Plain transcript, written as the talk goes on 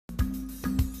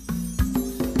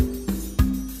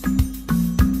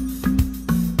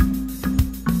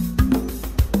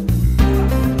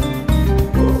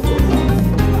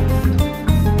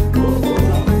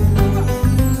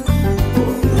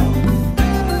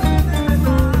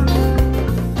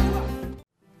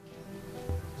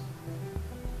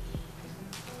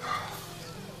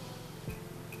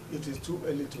too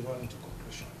early to run into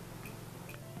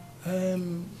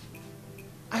conclusion.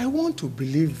 I want to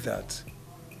believe that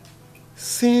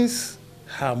since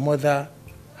her mother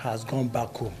has gone back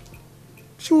home,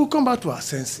 she will come back to her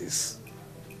senses.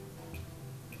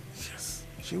 Yes,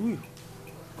 she will.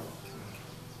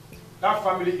 That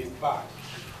family is bad.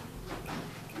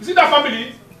 You see that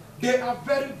family? They are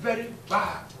very, very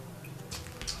bad.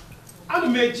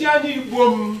 And my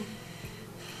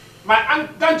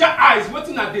danger eyes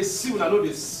waiting at the sea when I know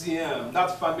they see him.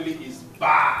 That family is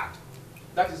bad.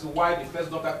 That is why the first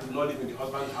daughter could not live in the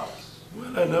husband's house.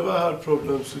 Well, I never had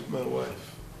problems with my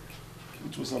wife.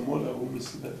 It was a mother who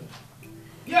misled her.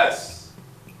 Yes,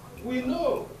 we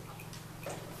know.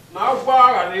 Now,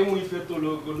 far and if you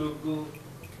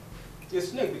a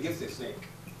snake begets a snake.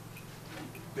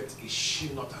 But is she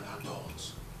not an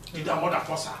adult? Did her mother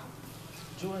force her?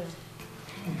 Joy.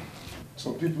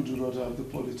 Some people do not have the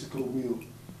political will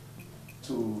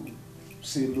to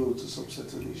say no to some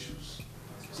certain issues.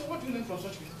 So what do you learn from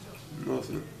such people?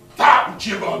 Nothing.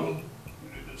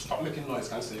 Stop making noise,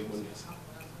 can't say even this.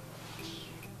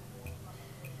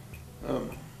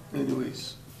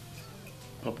 Anyways,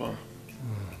 Papa,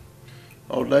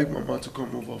 I would like Mama to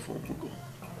come over for Omugo.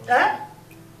 Eh?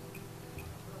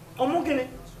 Omugini?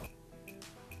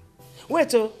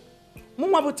 Wait,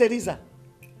 Mumabu Teresa,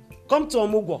 come to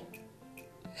Omugo.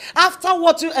 After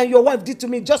what you and your wife did to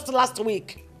me just last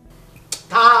week.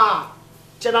 Ah!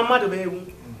 Chenamadu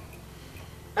bewu.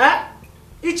 Eh?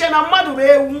 Ichenamadu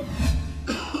bewu.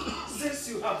 Since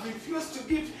you have refused to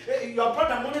give your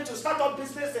brother money to start up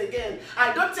business again,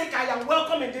 I don't think I am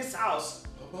welcome in this house.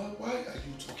 Baba, why are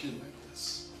you talking like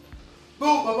this?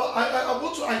 No, Baba, I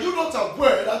want to. Are you not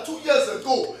aware that 2 years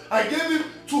ago I gave him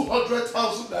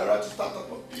 200,000 naira to start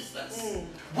up a business?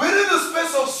 Within the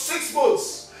space of 6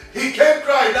 months, he came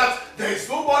crying that there is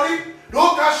no money,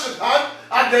 no cash in hand,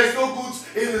 and there is no goods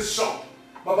in his shop.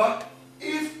 Baba,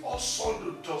 if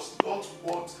Osondo does not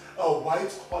want a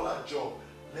white-collar job,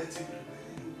 let him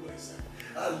remain in the West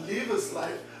and live his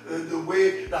life the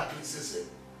way that pleases him.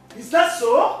 Is that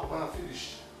so? Baba, I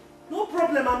finished. No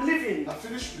problem, I'm leaving. I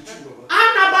finished with you, Baba.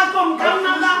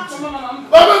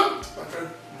 Baba! My friend,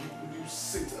 will you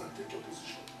sit and take your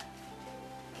position?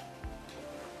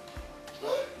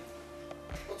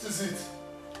 What is it?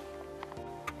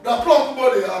 The plug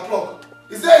money, I plug.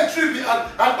 Is there a tree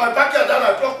at my backyard that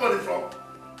I pluck money from?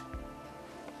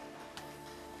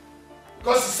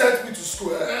 Because he sent me to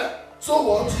school, eh? So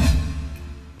what?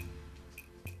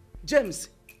 James,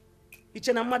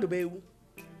 Ichena Madu bewu.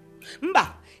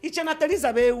 Mba, Ichena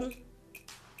Teresa bewu.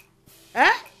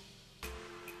 Eh?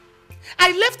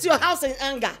 I left your house in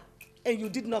anger and you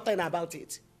did nothing about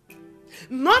it.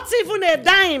 Not even a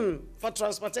dime for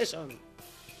transportation.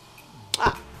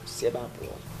 Ah, Seba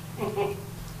bro.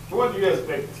 What do you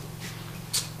expect?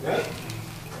 Yeah?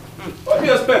 What do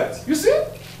you expect? You see?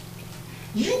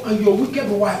 You and your wicked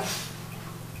wife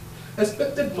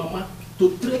expected Mama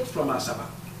to trek from Asaba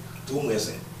to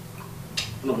Umwese.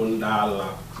 No wonder,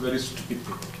 very stupid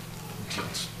people.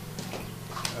 Idiots.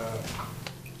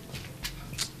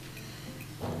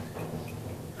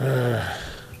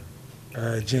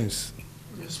 James.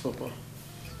 Yes, Papa.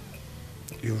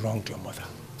 You wronged your mother.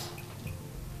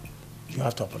 You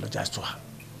have to apologize to her.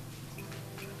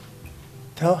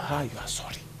 Tell her you are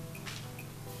sorry.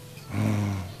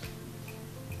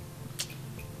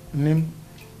 Nim,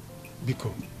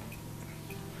 Biko,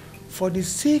 for the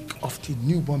sake of the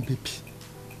newborn baby,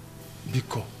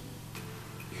 Biko,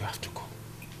 you have to go.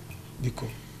 Biko,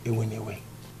 away.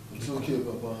 It's okay,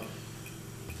 Baba.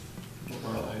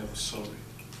 Mama, I am sorry.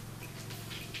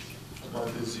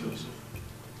 Mama, this is yours.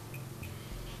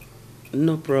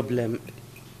 No problem.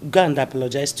 Go and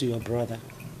apologize to your brother.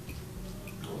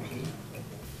 Okay.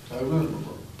 I will, Mama.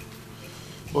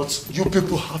 But you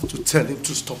people have to tell him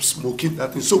to stop smoking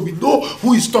that thing so we know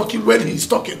who is talking when he is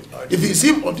talking. If it's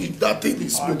him or that thing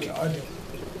he's smoking.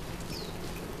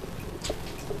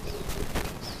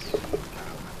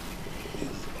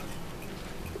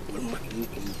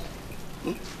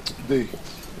 Day,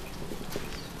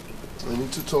 I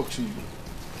need to talk to you.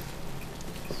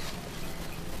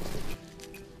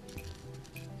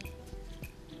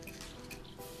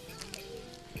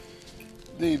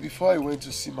 Day, before I went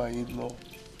to see my in-law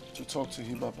to talk to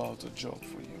him about a job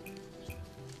for you,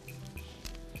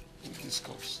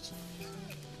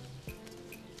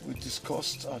 we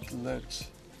discussed at length,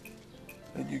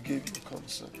 and you gave your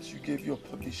consent, you gave your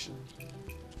permission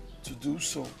to do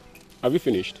so. Have you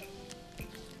finished?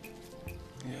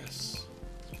 Yes.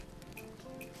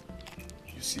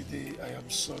 You see, Day, I am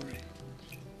sorry.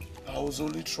 I was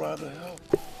only trying to help.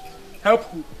 Help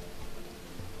who?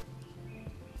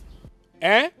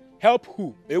 Eh? Help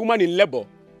who? A woman in labor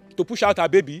to push out her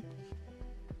baby?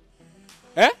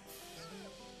 Eh?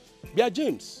 Bia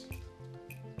James,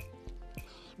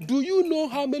 do you know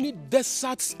how many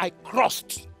deserts I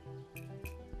crossed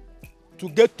to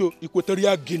get to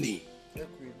Equatorial Guinea?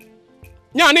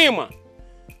 Nyanima.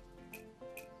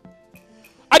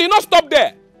 I did not stop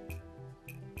there.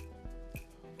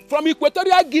 From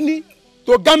Equatorial Guinea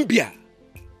to Gambia.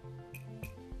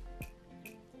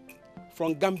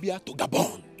 From Gambia to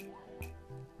Gabon.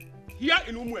 Here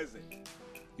in Umweze,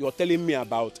 you're telling me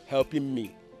about helping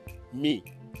me. Me.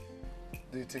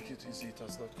 They take it easy, it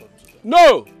has not come to that.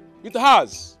 No, it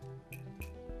has.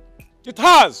 It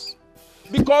has.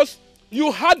 Because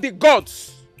you had the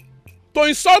guts to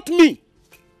insult me.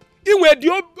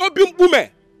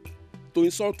 To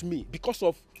insult me because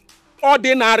of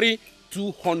ordinary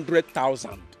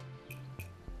 200,000.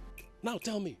 Now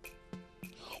tell me,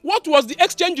 what was the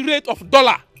exchange rate of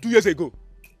dollar 2 years ago?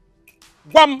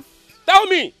 Guam, tell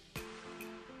me.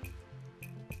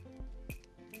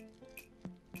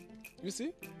 You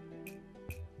see?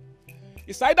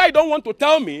 It's either you don't want to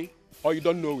tell me or you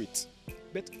don't know it.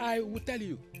 But I will tell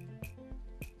you.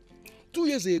 2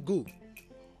 years ago,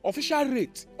 official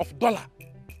rate of dollar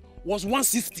was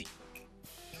 160.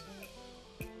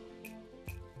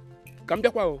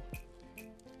 Gambia kwao.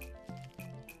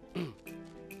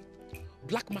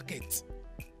 Black market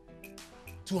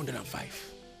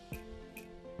 205.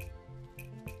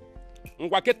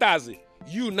 Ngwaketazi,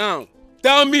 you now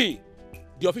tell me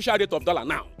the official rate of dollar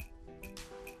now.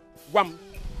 Guam.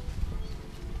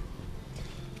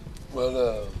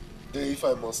 Well, if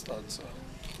I must answer,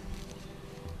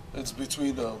 it's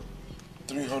between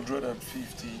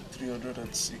 350,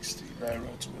 360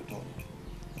 naira to a dollar.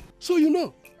 So you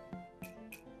know.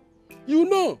 You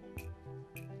know.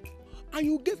 And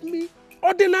you gave me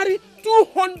ordinary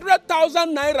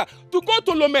 200,000 naira to go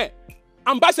to Lome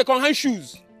and buy second-hand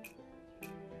shoes.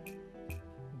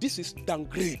 This is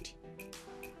downgrade.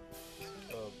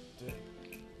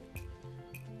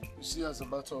 You see, as a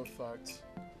matter of fact,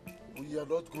 we are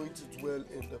not going to dwell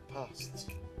in the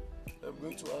past. I'm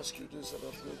going to ask you this and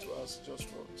I'm going to ask just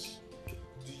once.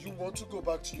 Do you want to go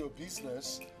back to your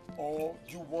business or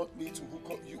you want me to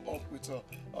hook you up with a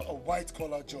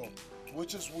white-collar job?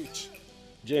 Which is which?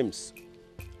 James,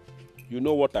 you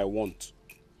know what I want.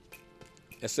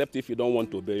 Except if you don't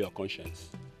want to obey your conscience.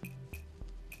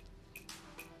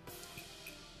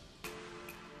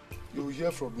 You'll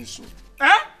hear from me soon.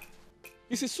 Eh?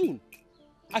 Is it soon?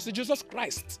 As Jesus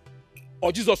Christ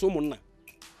or Jesus Omunna?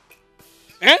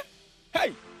 Eh?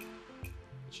 Hey!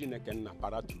 Chineke na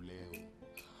para tule.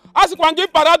 Asikwangi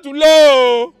para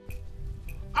tule.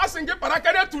 Asingi para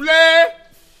kere tule.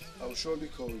 I'll surely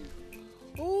call you.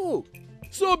 Oh,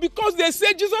 so because they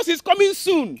say Jesus is coming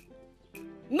soon,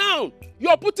 now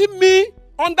you're putting me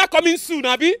under coming soon,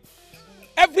 Abi?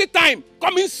 Every time,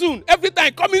 coming soon. Every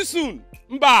time, coming soon.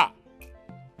 Mba.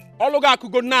 Ologa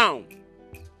could go now.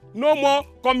 No more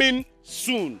coming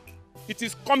soon. It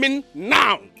is coming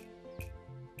now.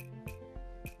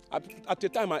 At the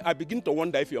time, I begin to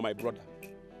wonder if you're my brother.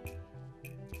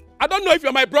 I don't know if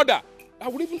you're my brother. I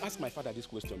would even ask my father this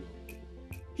question.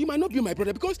 He might not be my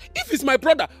brother because if he's my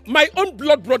brother, my own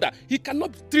blood brother, he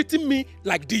cannot be treating me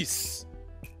like this.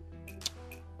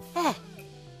 Ah.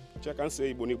 Check and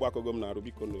say,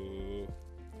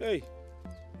 hey.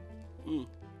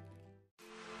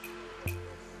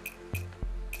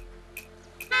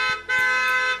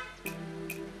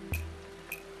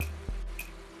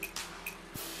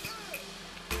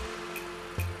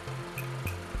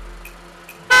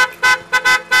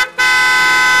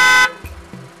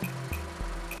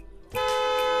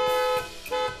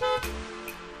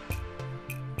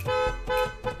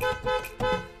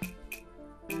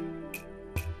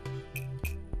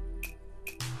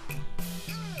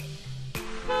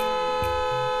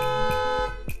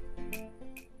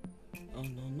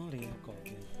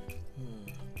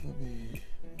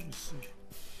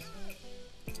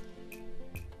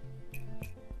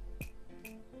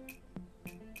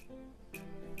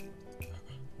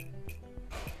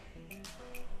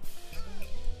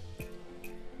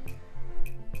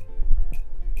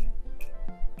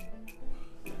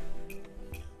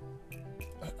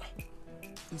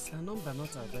 Is her number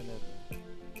not available?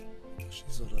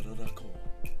 She's on another call.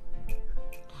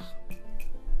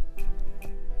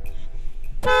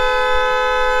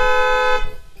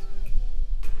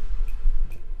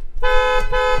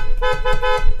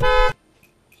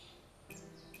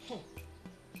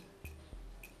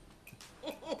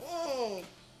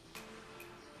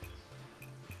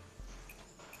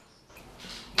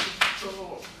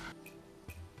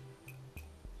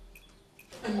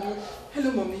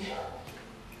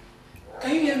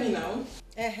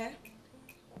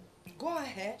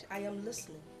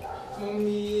 listening.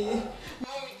 Mommy,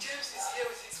 James is here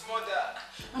with his mother.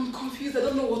 I'm confused. I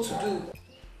don't know what to do.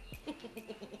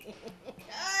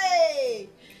 Hey!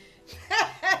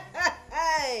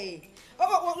 Hey!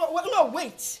 Oh, no,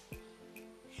 wait.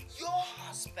 Your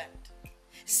husband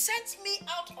sent me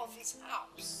out of his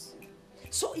house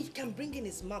so he can bring in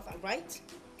his mother, right?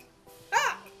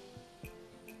 Ah!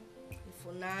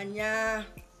 Ifunanya.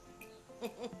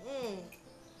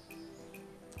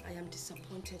 I am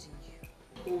disappointed in you.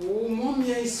 Oh,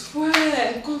 Mommy, I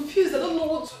swear. I'm confused. I don't know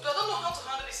what to do. I don't know how to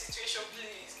handle the situation,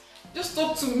 please. Just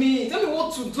talk to me. Tell me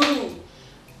what to do.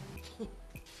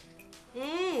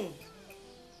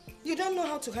 You don't know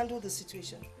how to handle the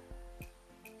situation.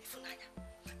 Ifunanya,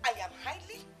 I am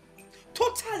highly,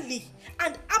 totally,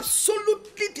 and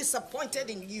absolutely disappointed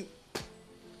in you.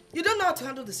 You don't know how to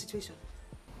handle the situation.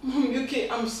 Mommy, okay,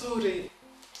 I'm sorry.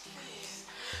 Please,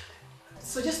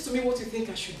 suggest to me what you think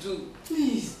I should do.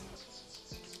 Please.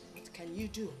 What can you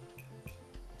do?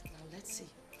 Now let's see.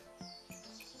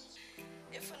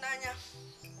 Ifunanya,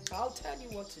 I'll tell you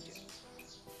what to do.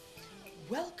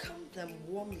 Welcome them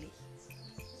warmly.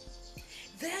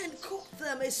 Then cook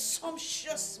them a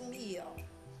sumptuous meal.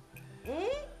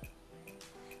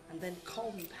 And then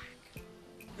call me back.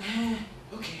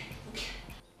 Okay.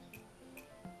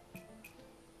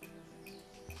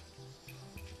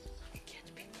 Get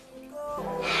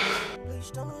people.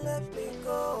 Please don't let me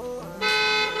go.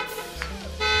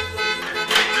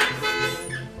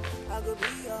 I go be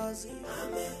yours,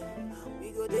 amen. We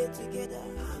go there together,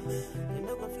 amen. You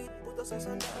know go fit put us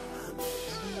asunder, amen.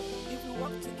 If we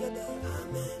walk together,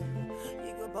 amen.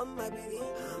 You go bump my baby,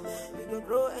 amen. We go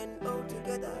grow and old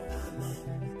together, amen.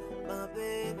 My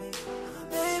baby,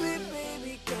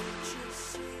 baby, can't you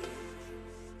see?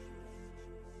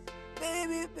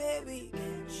 Baby,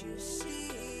 can't you see?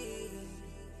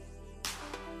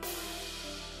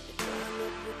 They're trying to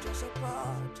put us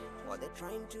apart, or they're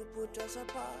trying to put us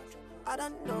apart. I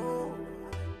don't know.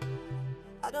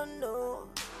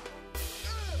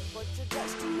 But your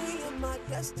destiny and my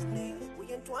destiny,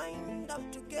 we entwined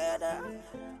up together.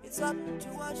 It's up to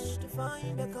us to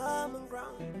find a common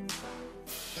ground.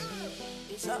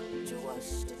 It's up to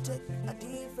us to take a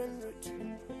different route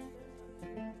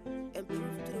and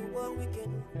prove to the world we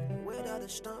can weather the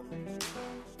storm.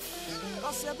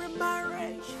 Cause every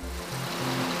marriage,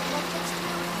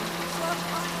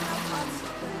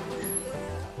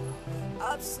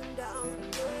 ups and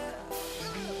downs, yeah.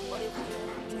 But if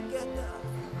we're together,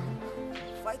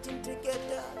 fighting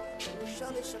together, we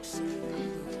surely succeed.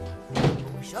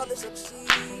 We surely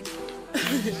succeed.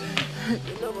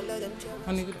 You know we'll let them tell us.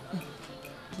 Honey,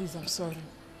 please, I'm sorry.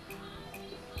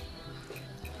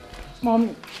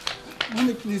 Mommy,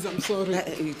 please, I'm sorry.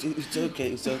 It's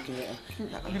okay.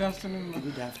 Good afternoon, ma.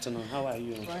 Good afternoon. How are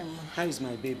you? Fine, ma. How is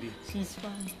my baby? She's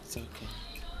fine. It's okay.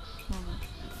 Mama.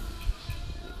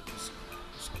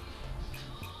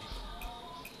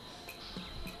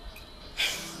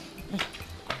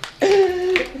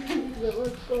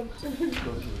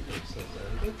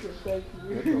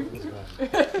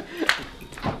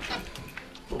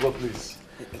 Papa, please.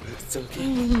 It's okay.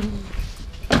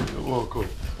 You're welcome.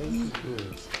 Thank you.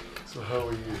 Yes. So how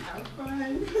are you? I'm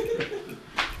fine.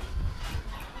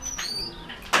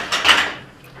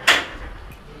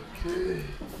 Okay.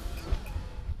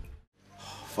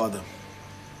 Father,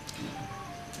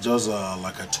 just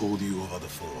like I told you over the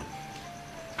phone,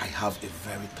 I have a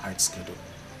very tight schedule.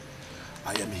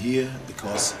 I am here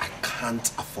because I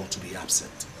can't afford to be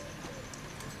absent.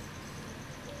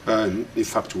 In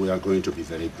fact, we are going to be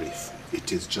very brief.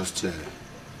 It is just a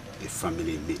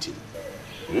family meeting.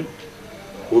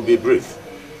 We'll be brief.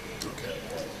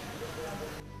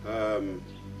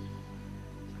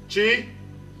 Okay.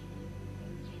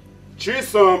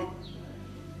 Chisom.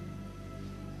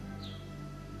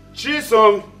 Yes,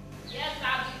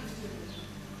 Daddy.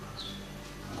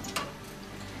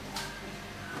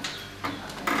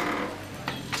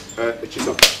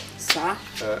 Chisom. Sir?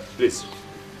 Please,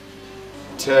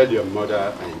 tell your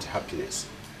mother and Happiness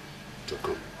to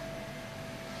come.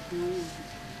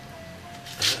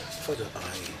 Father,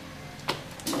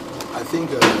 I think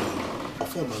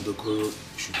Ofoma and Okaro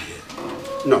should be here.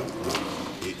 No.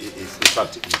 In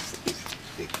fact, if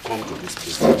they come to this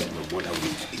place, your mother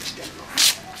will eat them.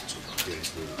 So there is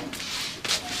no need.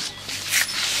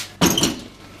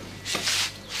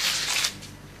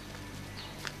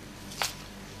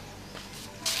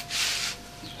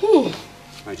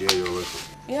 My dear, you're welcome.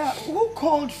 Yeah, who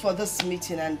called for this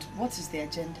meeting and what is the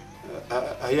agenda?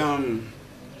 I am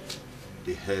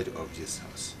the head of this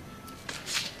house.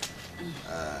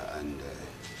 And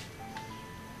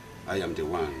I am the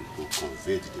one who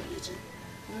convened the meeting.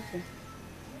 Okay.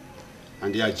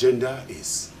 And the agenda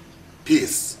is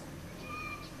peace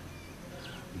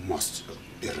must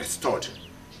be restored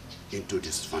into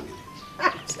this family.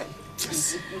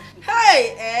 Yes.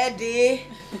 Hey, Eddie!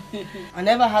 I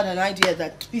never had an idea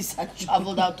that peace had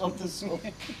traveled out of this home.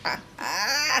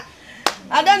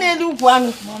 I don't need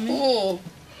one. Mommy.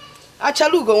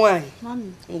 Achalu go on.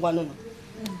 Mommy. No.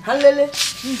 Halele.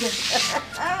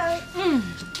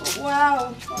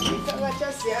 Wow.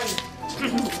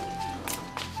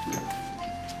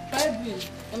 Baby,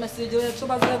 I'm going to say you have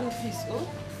to feast, oh?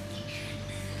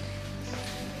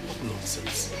 What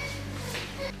nonsense.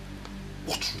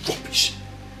 What rubbish.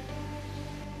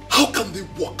 How can they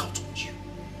walk out on you?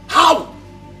 How?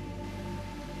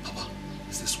 Papa,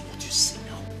 is this what you see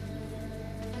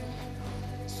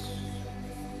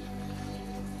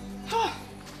now?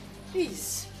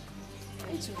 Please.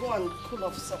 I need to go and cool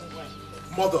off somewhere.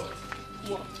 Mother.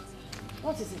 What?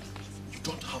 What is it? You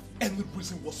don't have any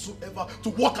reason whatsoever to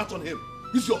walk out on him.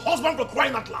 He's your husband, for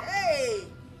crying out loud. Hey!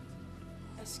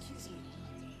 Excuse me.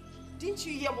 Didn't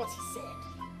you hear what he said?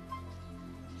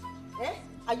 Eh?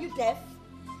 Are you deaf?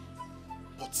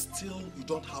 But still, you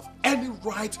don't have any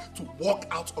right to walk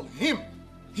out on him.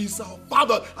 He's our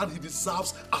father and he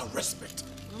deserves our respect.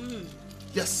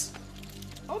 Yes.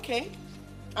 Okay.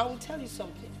 I will tell you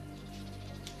something.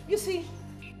 You see,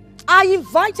 I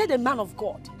invited a man of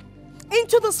God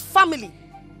into this family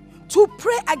to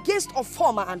pray against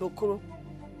Ofoma and Okoro.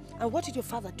 And what did your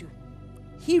father do?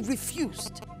 He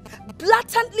refused.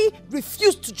 Blatantly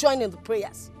refused to join in the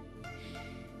prayers.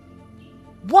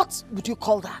 What would you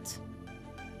call that?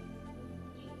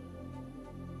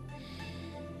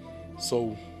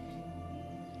 So,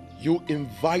 you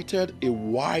invited a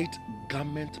white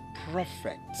garment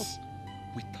prophet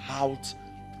without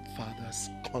father's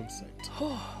consent.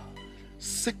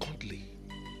 Secondly,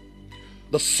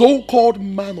 the so-called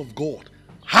man of God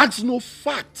has no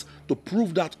fact to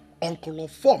prove that Uncle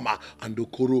Ofoma and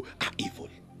Okoro are evil.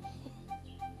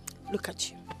 Look at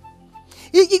you.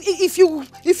 If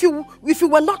you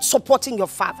were not supporting your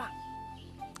father,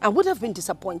 I would have been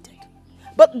disappointed.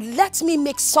 But let me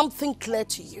make something clear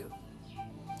to you.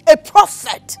 A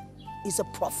prophet is a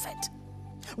prophet.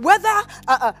 Whether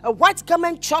a white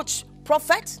garment church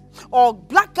prophet, or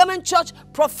black garment church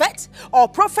prophet, or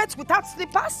prophet without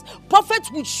slippers, prophet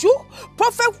with shoe,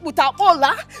 prophet without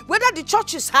ola, whether the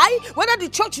church is high, whether the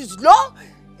church is low,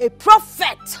 a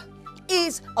prophet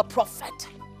is a prophet.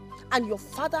 And your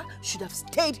father should have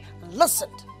stayed and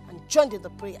listened and joined in the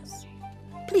prayers.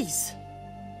 Please,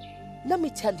 let me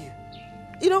tell you,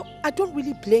 I don't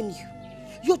really blame you.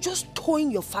 You're just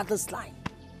towing your father's line.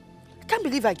 I can't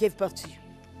believe I gave birth to you.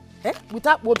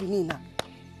 Without Wobinina.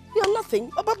 You're nothing.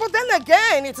 But then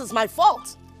again, it is my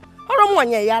fault.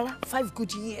 5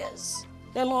 good years.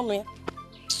 Mother,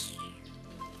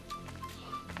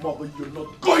 you're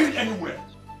not going anywhere.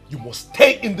 You must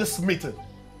stay in this meeting.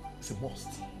 It's a must.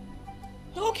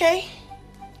 Okay.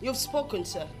 You've spoken,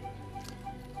 sir.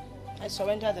 I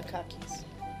surrender the car keys.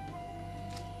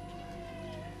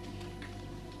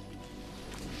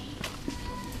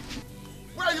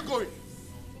 Where are you going?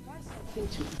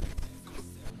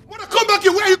 Mother, come back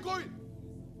here. Where are you going?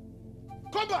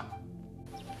 Come back.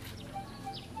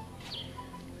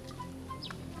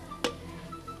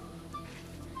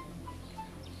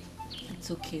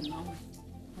 It's okay now.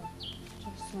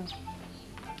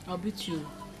 I'll beat you.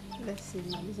 Let's see,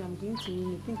 now this I'm going to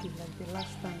win. I think it's like the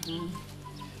last time.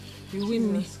 You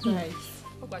win me. Christ.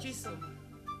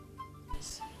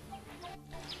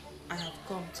 I have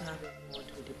come to have a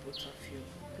word with the both of you.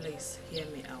 Please hear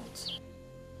me out.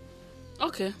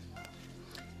 Okay.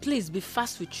 Please be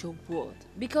fast with your word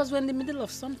because we're in the middle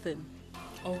of something.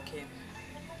 Okay.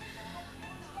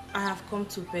 I have come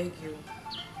to beg you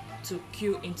to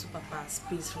cue into Papa's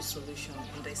peaceful solution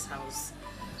in this house.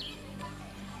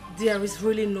 There is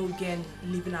really no gain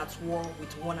living at war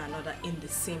with one another in the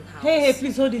same house. Hey,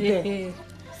 please hold it there.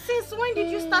 Since when did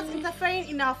you start interfering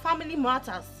in our family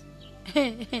matters?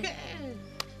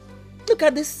 Look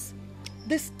at this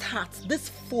tart, this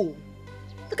fool.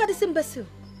 Look at this imbecile.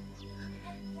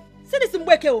 See this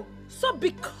imbecile. So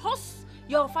because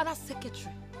you're father's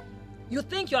secretary, you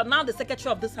think you're now the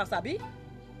secretary of this house, Abi?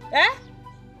 Eh?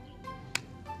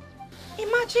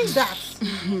 Imagine that.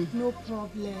 No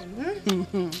problem.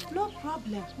 No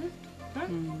problem.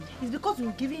 It's because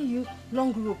we're giving you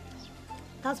long rope.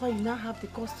 That's why you now have the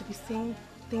cost to be saying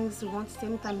things around the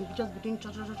same time. You'll just be doing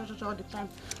cha-cha-cha-cha all the time.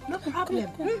 No problem.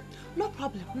 No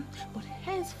problem. But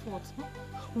henceforth,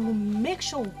 we'll make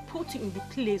sure we put you in the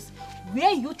place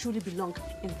where you truly belong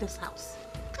in this house.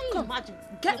 Can you imagine?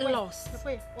 Get lost.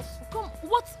 Come,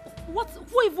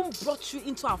 who even brought you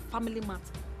into our family matter?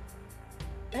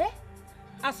 Eh?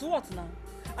 As what now?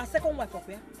 A second wife of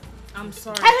here? I'm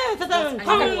sorry.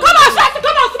 Come on,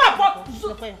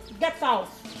 get out.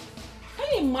 Can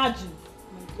you imagine?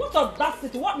 What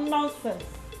audacity, what nonsense.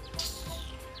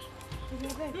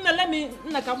 Let me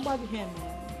come back here,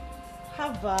 man.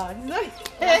 Have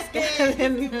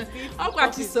I'll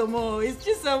catch you some more. It's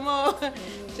just some more.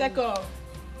 Check off.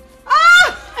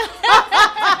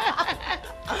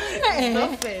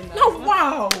 Not fair now. No,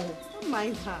 wow. Don't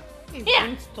mind her. Hey, Yeah.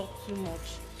 don't talk too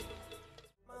much.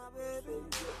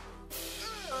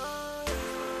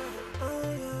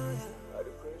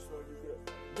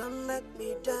 Don't let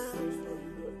me down.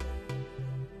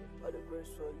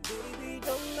 Baby,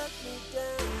 don't let me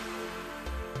down.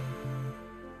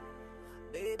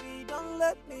 Baby, don't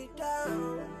let me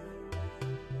down.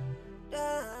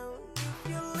 Down. If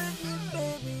you leave me,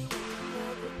 baby, what you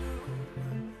never do.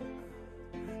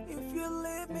 If you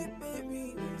leave me, baby,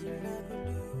 what you never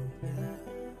do.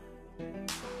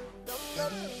 Don't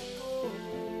let me go.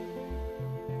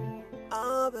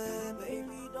 Oh,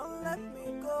 baby, don't let me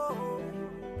go.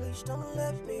 Please don't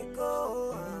let me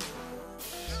go.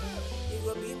 You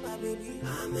go be my baby,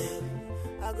 amen.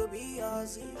 I go be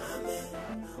yours, amen.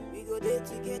 We go there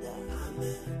together,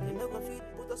 amen. You never fit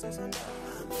put us asunder,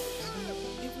 amen.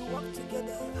 If we walk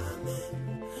together,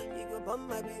 amen. You go bump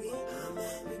my baby,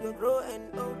 amen. We go grow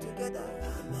and grow together,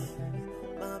 amen.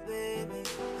 My baby,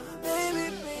 baby,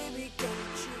 baby,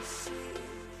 can't you see?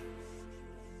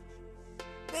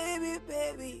 Baby,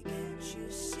 baby, can't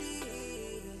you see?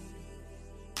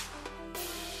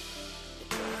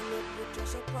 Put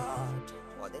us apart,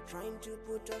 or they're trying to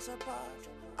put us apart.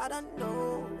 I don't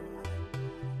know,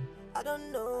 I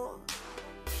don't know.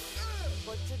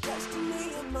 But your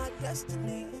destiny and my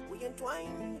destiny, we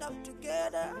entwined up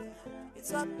together.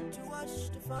 It's up to us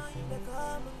to find the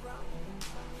common ground.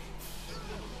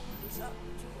 It's up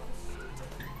to us to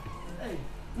take. Hey,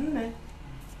 Nne,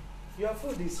 your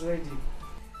food is ready.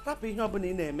 Papa, you have been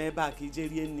in a back,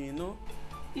 Nigerian, no?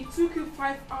 It took you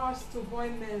 5 hours to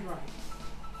boil men rice.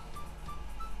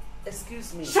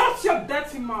 Excuse me. Shut your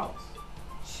dirty mouth.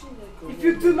 If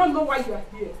you do not know why you are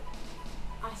here,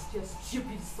 ask your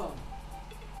stupid son.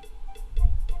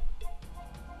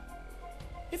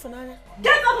 Ifunanya.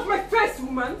 Get out of my face,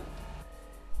 woman!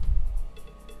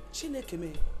 Chineke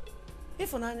me.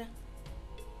 Ifunanya.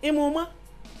 Imuma.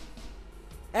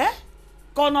 Eh?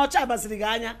 Kono cha basiri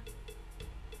ga anya.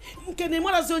 Nke ni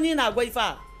mara so nyi na agwa ife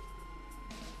a.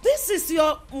 This is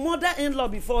your mother-in-law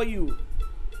before you.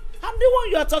 I'm the one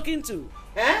you are talking to.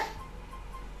 Eh?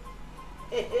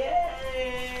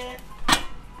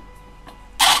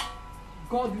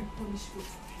 God will punish both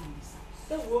of you in this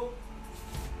house.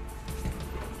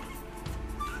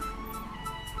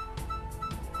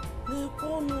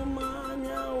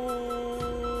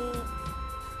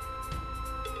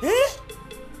 Eh?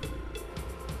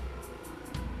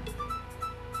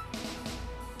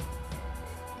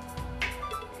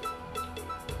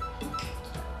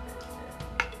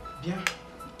 Bien.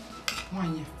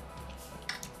 Mwanya.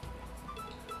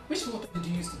 Which water did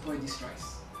you use to boil this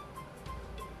rice?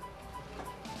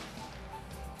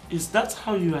 Is that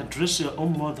how you address your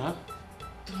own mother?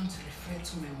 Don't refer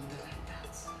to my mother like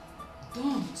that.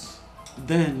 Don't.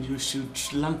 Then you should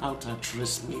learn how to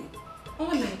address me.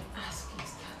 All I ask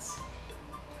is that,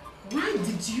 why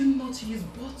did you not use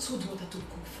bottled water to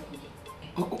cook for me?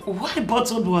 Why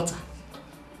bottled water?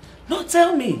 No,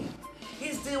 tell me.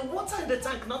 Is the water in the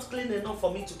tank not clean enough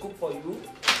for me to cook for you?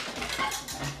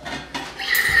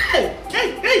 Hey!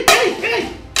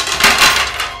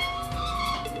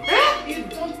 You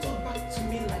don't talk back to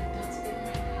me like that in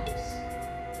my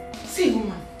house. See,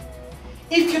 woman,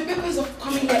 if your purpose of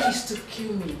coming here is to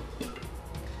kill me,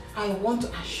 I want to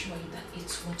assure you that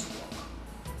it won't work.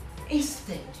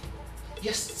 Instead,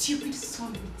 your stupid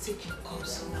son will take your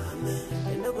course.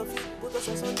 You never put us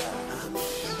asunder.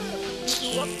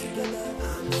 We walk together.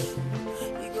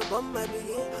 We go bump my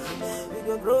baby. We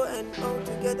go grow and grow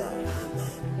together.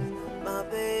 My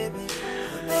baby,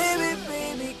 baby,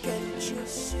 baby, can't you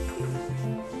see?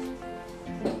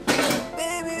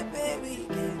 Baby, baby,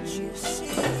 can't you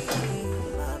see?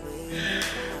 My baby.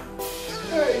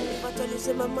 If I tell you,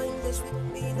 say my mind is with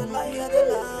me, the liar, the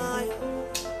liar.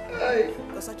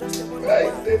 Cause I just want to buy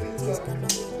things cannot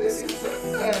be the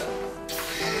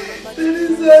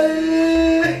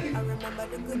same. I remember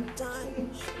the good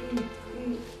times.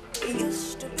 It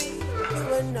used to be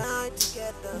you and I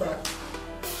together.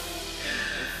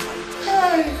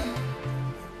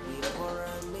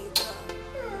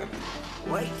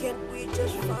 Why can't we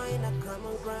just find a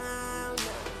common ground?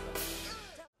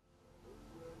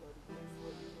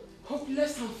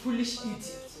 Hopeless and foolish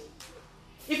idiot.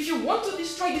 If you you want to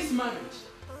destroy this marriage.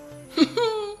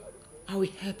 I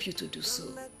will help you to do so.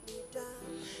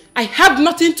 I have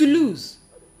nothing to lose.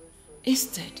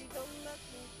 Instead,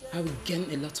 I will gain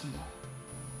a lot more.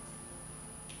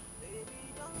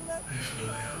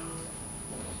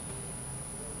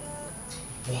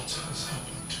 What has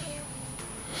happened to you?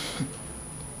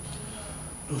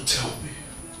 No, tell me.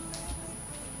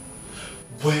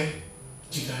 Where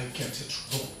did I get it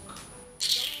wrong?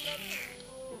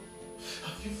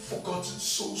 Have you forgotten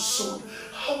so soon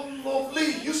how lovely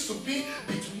it used to be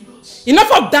between us?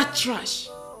 Enough of that trash.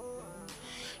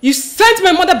 You sent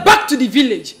my mother back to the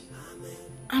village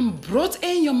and brought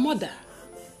in your mother,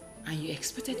 and you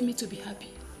expected me to be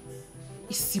happy.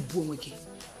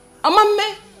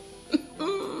 Amame.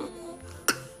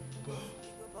 Well,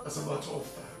 as a matter of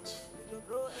fact,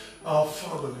 our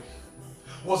family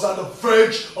was at the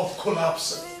verge of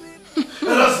collapsing. And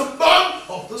as the man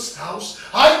of this house,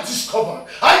 I discovered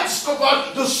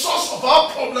the source of our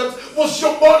problems was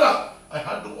your mother. I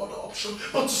had no other option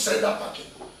but to send her back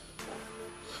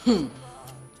in.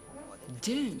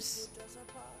 James,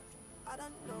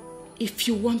 if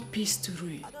you want peace to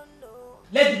reign,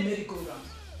 Let the merry go round.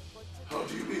 How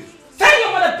do you mean? Send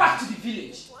your mother back to the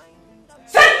village.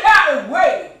 Send her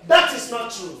away. That is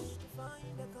not true.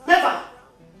 Never.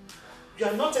 You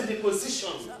are not in the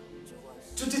position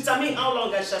to determine how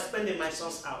long I shall spend in my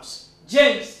son's house.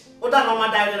 James. Oda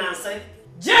Mama died and said,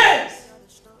 James!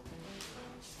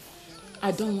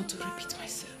 I don't want to repeat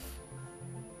myself.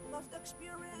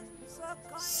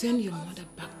 Send your mother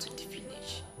back to the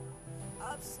village.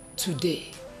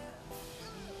 Today.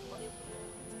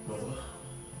 Mama.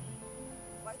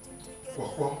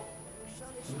 Kwakwa.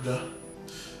 Uda.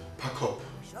 Pack up.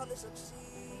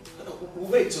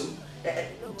 Wait,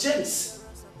 James.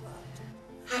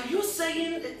 Are you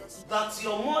saying that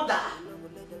your mother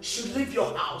should leave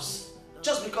your house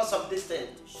just because of this thing?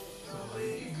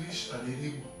 English and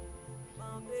Igbo.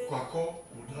 Kwakwa.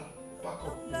 Uda. Pack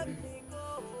up.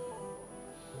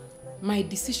 My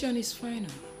decision is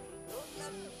final,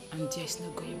 and there is no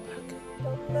going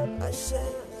back. I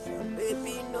said,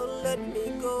 baby, no, let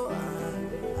me go.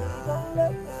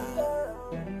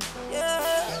 Yeah,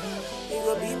 you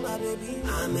go be my baby.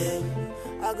 Amen.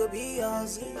 I go be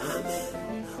yours.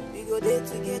 Amen. We go there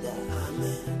together.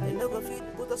 Amen. They no go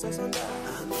fit put us asunder.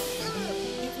 Amen.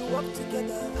 If we walk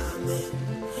together. Amen.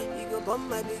 You go bump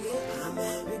my baby.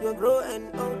 Amen. We go grow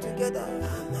and all together.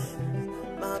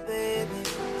 Amen. My baby.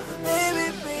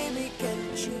 Baby, baby,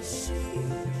 can't you see?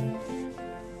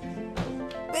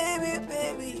 Baby,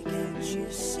 baby, can't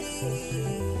you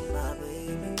see? My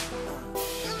baby.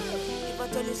 If I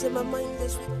tell you, say my mind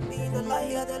is with me, the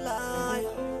liar, the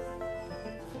liar.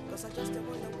 Cause I just don't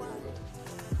wonder why.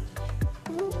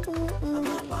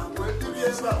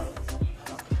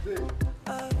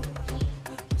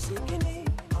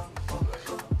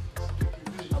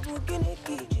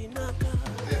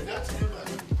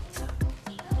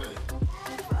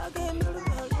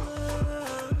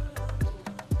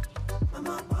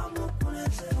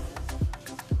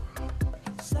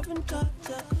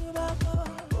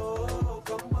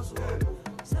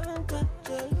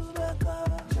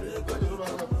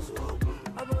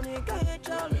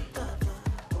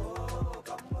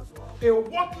 A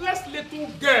worthless little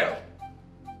girl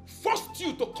forced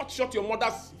you to cut short your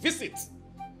mother's visit,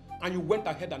 and you went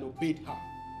ahead and obeyed her.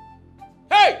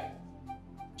 Hey!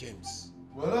 James.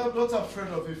 Well, I'm not afraid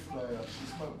of Ifnaya.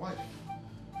 She's my wife.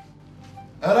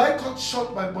 And I cut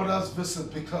short my mother's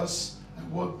visit because I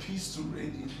want peace to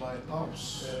reign in my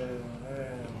house.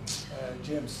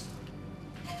 James,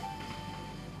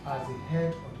 as the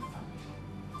head of the family,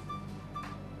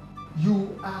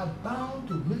 you are bound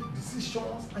to make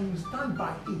decisions and you stand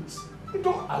by it. You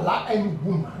don't allow any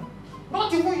woman,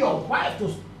 not even your wife,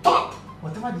 to stop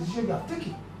whatever decision you have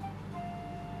taken.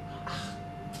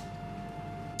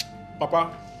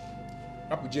 Papa,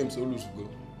 Papa James Olus go.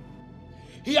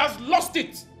 He has lost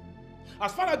it.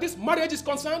 As far as this marriage is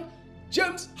concerned,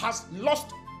 James has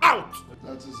lost out.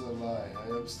 That is a lie. I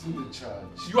am still in charge.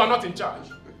 You are not in charge.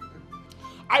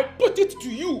 I put it to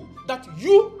you that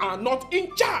you are not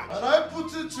in charge. And I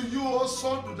put it to you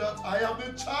also that I am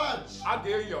in charge. How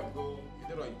dare you go?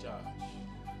 You're not in charge.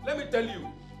 Let me tell you,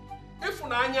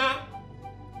 Ifunanya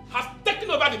has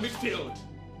taken over the midfield.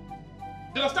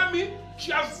 Do you understand me?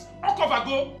 She has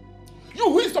Okavago. You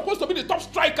who is supposed to be the top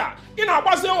striker in our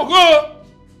base go.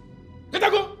 Let her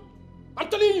go. I'm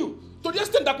telling you, to the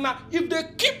extent that now, if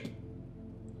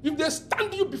they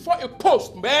stand you before a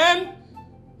post, man,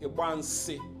 a one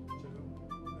say.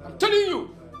 I'm telling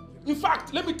you. In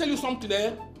fact, let me tell you something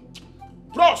there.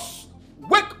 Bros,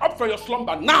 wake up from your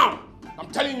slumber now.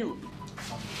 I'm telling you.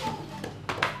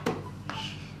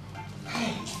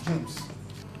 James,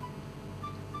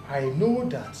 I know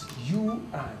that you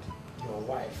and your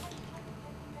wife,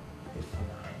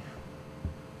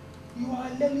 you are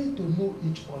learning to know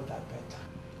each other better.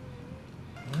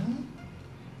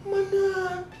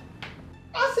 Mana,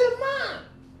 as a man,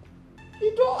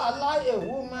 you don't allow a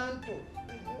woman to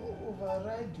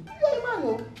override you. You're a man,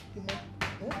 no?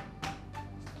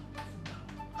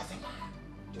 As a man,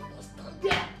 you must stand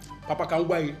there. Papa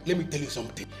Kangwai, let me tell you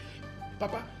something.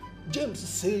 Papa, James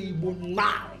say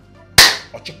now.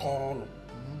 Ochikono.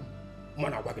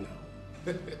 Man are working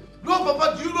now. No,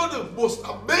 Papa, do you know the most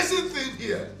amazing thing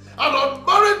here? An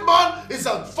unmarried man is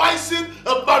advising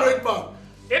a married man.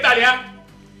 Hey, Dalia,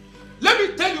 let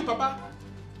me tell you, Papa,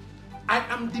 I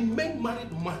am the main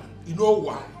married man. You know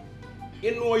why?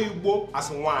 You know you go as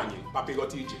one, Papa got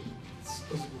TJ.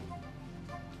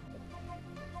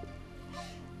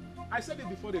 I said it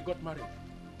before they got married.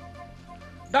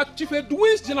 That Chief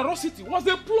Edwin's generosity was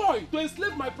a ploy to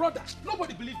enslave my brother.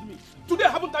 Nobody believed me. Today,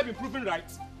 haven't I been proven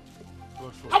right?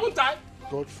 Haven't I?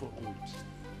 God forbid.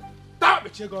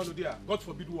 God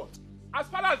forbid what? As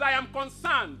far as I am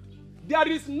concerned, there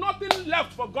is nothing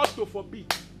left for God to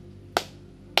forbid.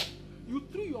 You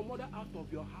threw your mother out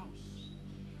of your house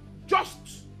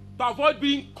just to avoid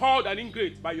being called an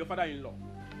ingrate by your father-in-law.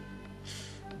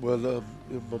 Well,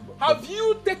 have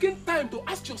you taken time to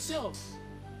ask yourself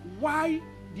why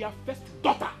their first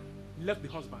daughter left the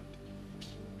husband?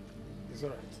 It's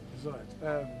alright. It's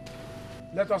alright.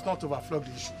 Let us not overflow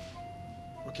the issue.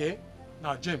 Okay?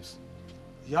 Now, James,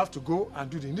 you have to go and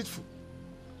do the needful.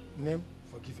 Name,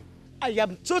 forgive him. I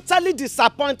am totally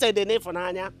disappointed in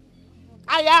Ifunanya.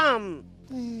 I am.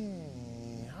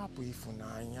 Happy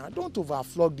Ifunanya. Don't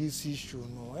overflow this issue,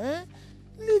 no, eh?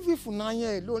 Leave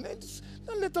Ifunanya alone.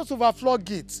 Don't let us overflow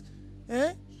it.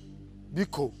 Eh?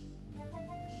 Biko.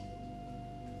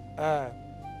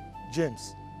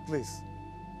 James, please,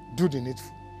 do the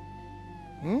needful.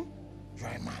 You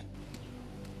are a man.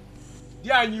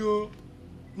 Dianyo,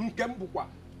 Nkembukwa,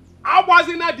 I was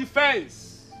in a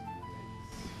defense.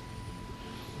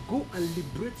 Go and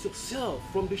liberate yourself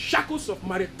from the shackles of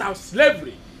marital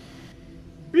slavery.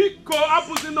 Biko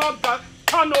abuzino that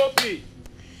canopy.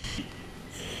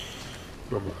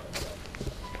 Mama.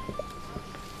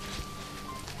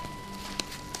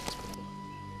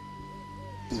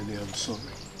 Nelly, I'm sorry.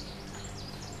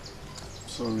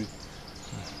 Sorry.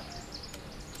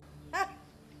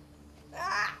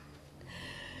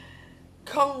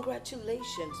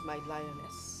 Congratulations, my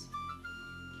lioness.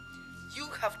 You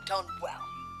have done well.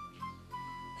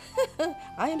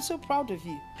 I am so proud of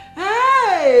you.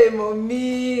 Hey,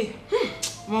 Mommy.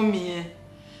 Mommy,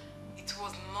 it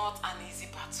was not an easy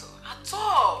battle at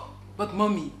all. But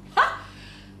Mommy,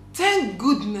 thank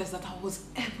goodness that I was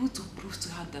able to prove to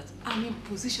her that I'm in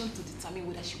position to determine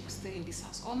whether she will stay in this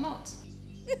house or not.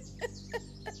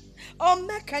 Oh,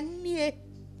 Mekanie,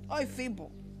 oh,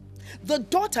 Fable. The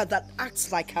daughter that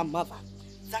acts like her mother.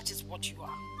 That is what you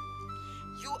are.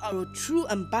 You are a true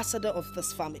ambassador of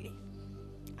this family.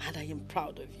 And I am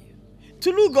proud of you.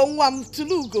 Tulugo, Nwam,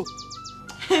 Tulugo.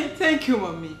 Thank you,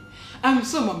 Mommy.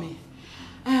 So, Mommy,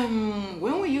 when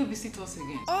will you visit us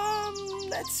again?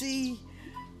 Let's see.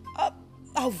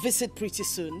 I'll visit pretty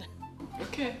soon.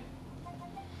 Okay.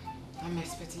 I'm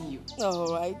expecting you.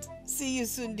 All right. See you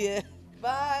soon, dear.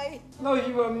 Bye. Love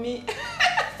you, Mommy.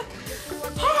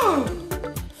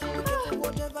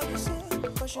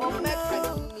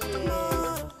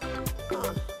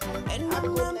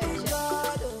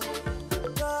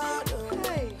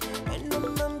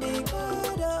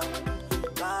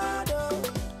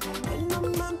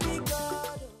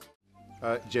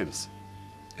 James.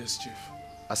 Yes, Chief.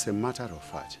 As a matter of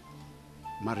fact,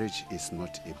 marriage is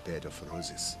not a bed of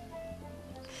roses.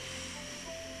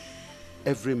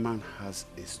 Every man has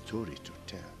a story to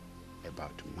tell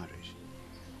about marriage.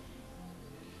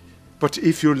 But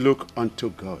if you look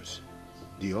unto God,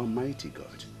 the Almighty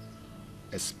God,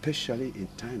 especially in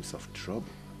times of trouble,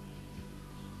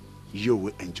 you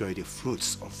will enjoy the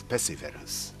fruits of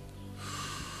perseverance.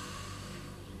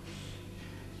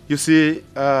 You see,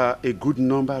 a good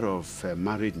number of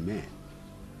married men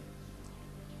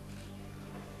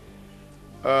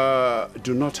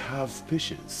do not have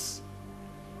patience.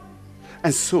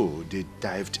 And so they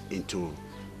dived into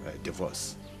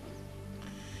divorce.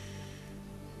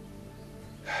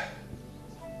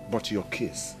 But your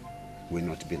case will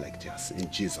not be like theirs, in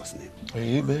Jesus' name.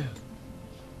 Amen.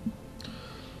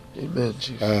 Amen,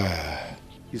 Chief.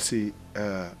 You see,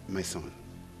 my son,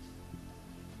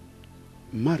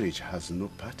 marriage has no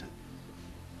pattern.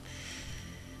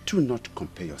 Do not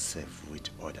compare yourself with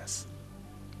others.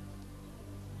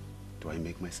 Do I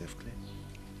make myself clear?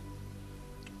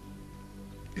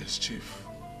 Yes, Chief.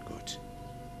 Good.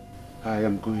 I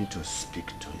am going to speak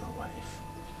to your wife.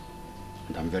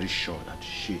 And I'm very sure that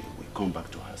she will come back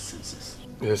to her senses.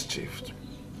 Yes, Chief.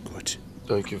 Good.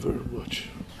 Thank you very much.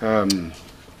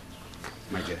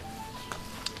 My dear.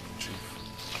 Chief.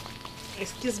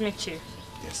 Excuse me, Chief.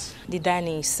 Yes. The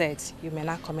dining is set. You may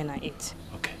not come in and eat.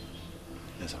 Okay.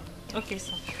 That's all. Okay,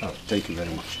 sir. Oh, thank you very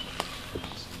much.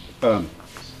 Come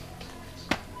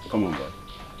on, boy.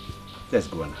 Let's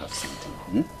go and have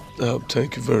something.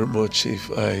 Thank you very much, Chief.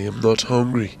 I am not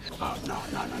hungry. Oh, no.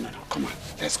 Come on.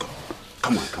 Let's go.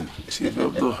 Come on. Chief,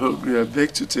 I'm not hungry. I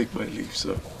beg to take my leave,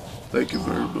 sir. Thank you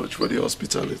very much for the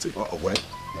hospitality. Well,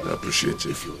 I appreciate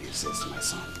it. If you insist, my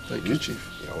son. Thank you, Chief.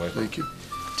 You're welcome. Thank you.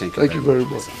 Thank you very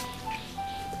much.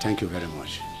 Thank you very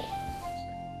much.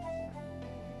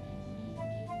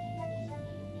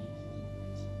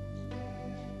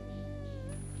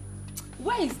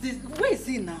 Where is this? Where is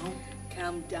he now?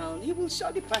 Calm down. He will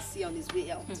surely pass here on his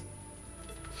way out.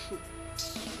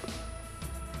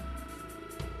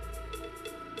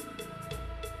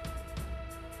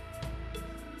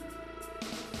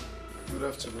 Good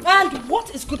afternoon. And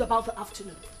what is good about the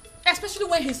afternoon? Especially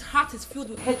when his heart is filled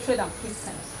with hatred and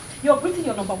pretense. You're greeting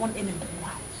your number one enemy.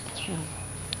 Why?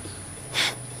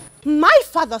 My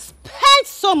father spent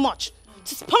so much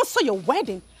to sponsor your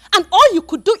wedding, and all you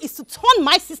could do is to turn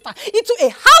my sister into a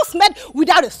housemaid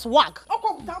without a swag.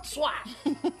 Oh, without swag.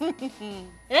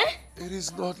 Eh? It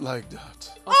is not like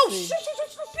that. Oh, shh.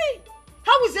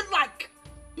 How is it like,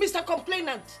 Mr.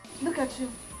 Complainant? Look at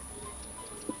you.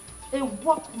 A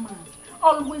workman,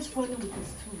 always falling with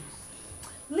his tools.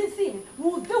 Listen,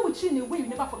 we'll deal with you in a way you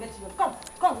never forget yours. Come.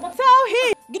 Tell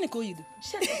him. Guinea call you do.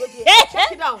 Check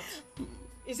it out.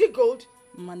 Is it gold?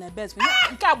 Man, I bet.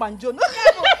 Kabanjo.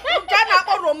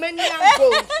 Romanian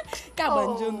gold.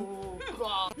 Kabanjo.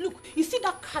 God. Look, you see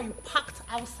that car you parked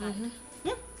outside?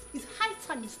 It's high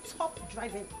time you stop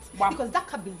driving it. Wow. Because that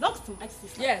car belongs to my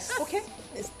sister. Yes. Okay?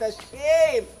 It's the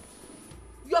shame.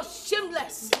 You're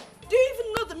shameless. Do you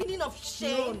even know the meaning of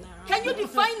shame? No. Can you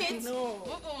define it?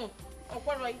 No. I'm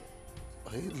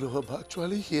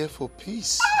actually here for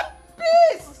peace.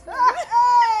 Peace!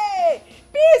 Hey!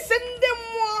 Peace in the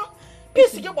moi!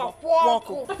 Peace in the walk.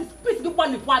 Peace in the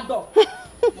one in one door.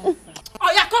 Oh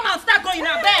yeah, come and start going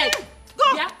now, bed. Go!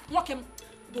 Yeah, walk him.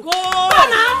 Go! Go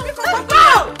now! Go!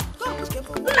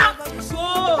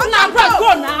 Now!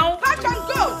 Go now! I can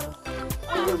go!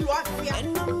 Oh, you are here.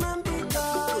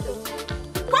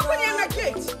 Walk when you're in the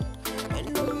gate.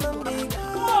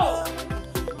 Go!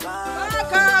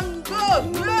 Pack and go!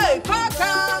 Yay! Pack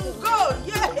and go!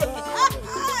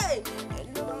 Yay!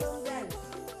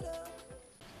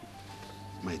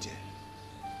 My dear,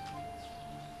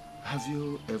 have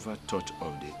you ever thought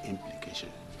of the implication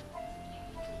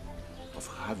of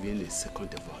having a second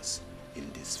divorce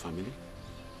in this family?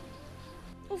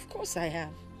 Of course I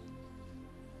have.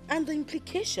 And the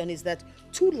implication is that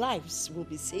 2 lives will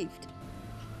be saved.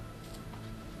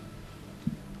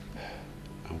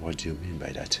 And what do you mean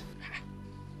by that?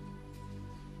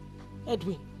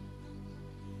 Edwin,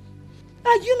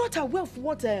 are you not aware of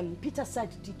what Peter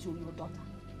said did to your daughter?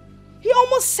 He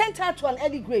almost sent her to an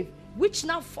early grave, which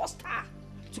now forced her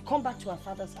to come back to her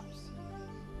father's house.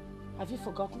 Have you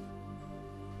forgotten?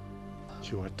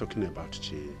 You are talking about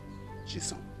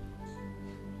Chisom.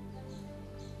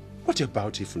 What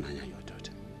about Ifunanya, your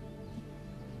daughter,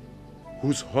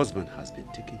 whose husband has been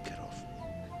taken care of,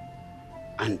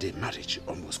 and the marriage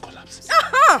almost collapses?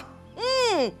 Aha!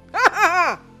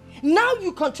 Now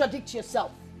you contradict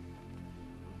yourself.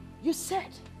 You said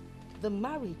the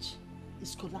marriage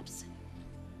is collapsing.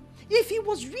 If he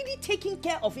was really taking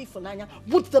care of Ifunanya,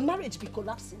 would the marriage be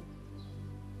collapsing?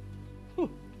 You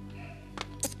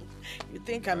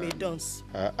think I'm a dunce?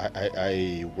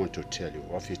 I want to tell you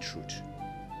of a truth.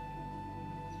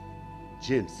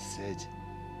 James said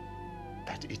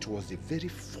that it was the very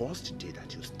first day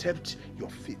that you stepped your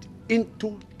feet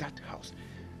into that house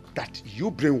that you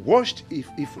brainwashed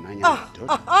Ifunanya, your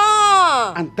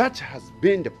daughter. And that has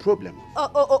been the problem.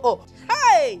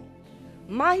 Hey!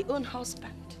 My own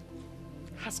husband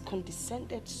has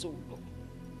condescended so low.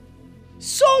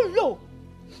 So low!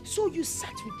 So you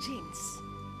sat with James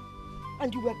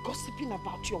and you were gossiping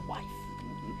about your wife.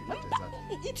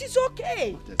 It is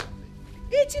okay.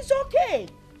 It is okay.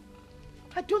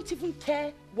 I don't even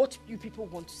care what you people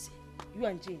want to say. You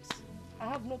and James. I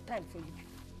have no time for you.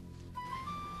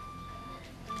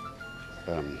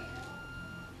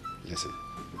 Listen.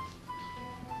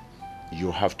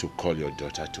 You have to call your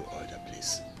daughter to order,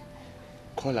 please.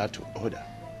 Call her to order.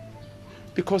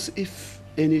 Because if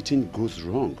anything goes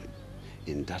wrong,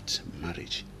 in that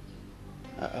marriage,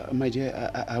 my dear,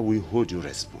 I will hold you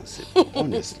responsible,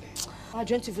 honestly. I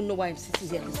don't even know why I'm sitting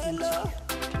here listening to you.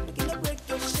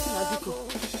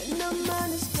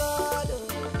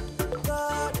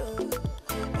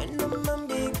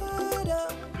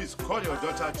 Please call your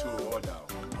daughter to order.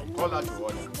 Call her to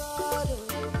order.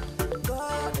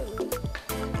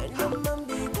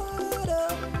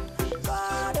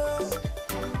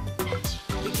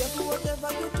 Be careful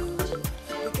whatever you do.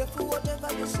 Be careful whatever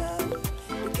you say.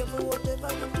 Be careful whatever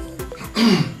you do.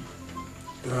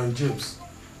 James.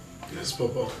 Yes,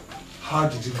 Papa. How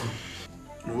did you go?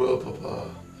 Well, Papa,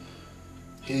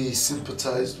 he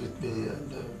sympathized with me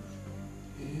and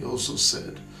he also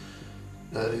said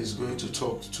that he's going to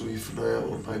talk to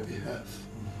Ifunanya on my behalf.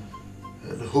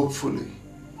 And hopefully,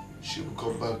 she will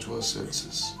come back to her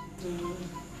senses.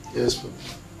 Yes, Papa.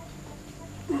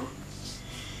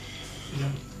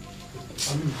 Yeah.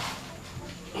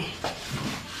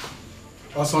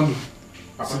 Osando,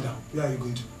 sit down. Where are you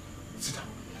going to? Sit down.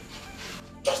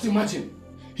 Just imagine,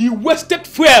 he wasted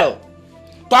fuel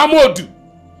to Amodu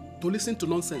to listen to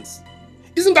nonsense.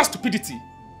 Isn't that stupidity?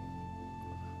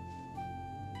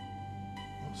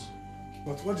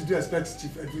 But what did you expect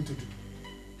Chief Edwin to do?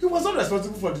 He was not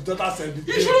responsible for the daughter's side.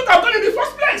 He shouldn't have gone in the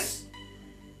first place.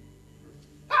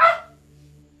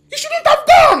 He shouldn't have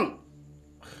gone.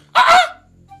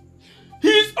 He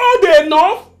is old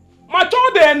enough,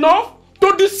 matured enough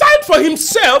to decide for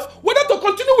himself whether to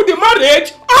continue with the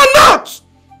marriage or not.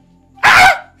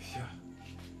 Yeah.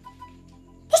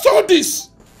 What's all this?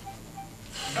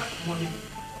 That money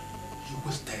you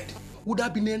wasted would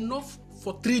have been enough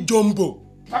for 3 jumbo.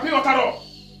 Ebere Okaro.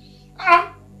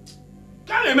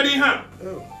 Can't remember him.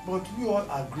 But we all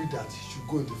agreed that he should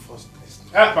go in the first place.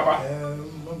 Papa.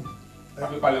 Mommy.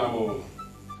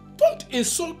 Don't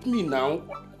insult me now.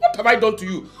 What have I done to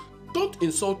you? Don't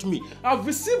insult me. I've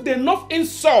received enough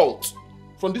insult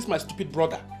from this my stupid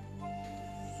brother.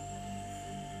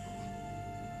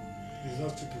 He's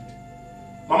not stupid.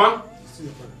 Mama? He's still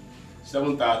your father.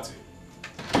 7:30.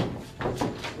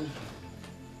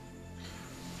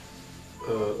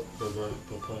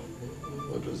 Papa,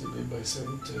 what does it mean by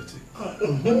 7:30?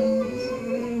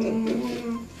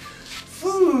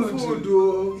 Food.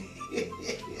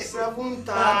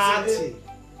 7:30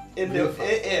 in the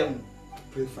AM.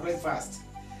 Breakfast.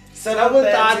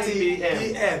 7:30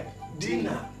 PM.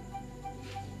 Dinner.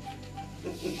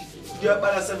 You're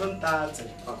about 7:30.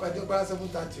 Okay, you're about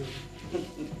 7:30.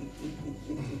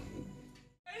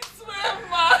 I swear,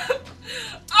 ma,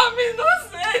 I'm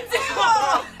innocent.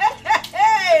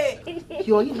 Hey!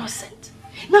 You're innocent.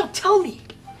 Now tell me,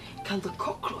 can the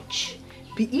cockroach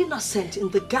be innocent in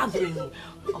the gathering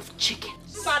of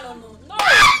chickens? No.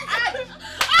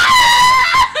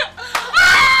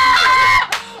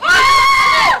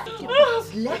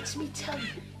 Let me tell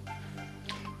you,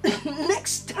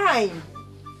 next time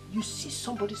you see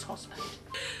somebody's husband,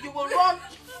 you will run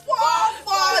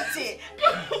 440.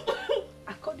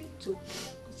 According to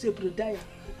Zebrodaya,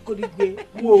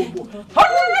 whoa.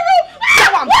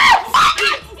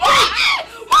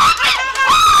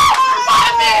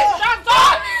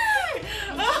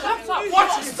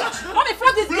 What is that? Mommy,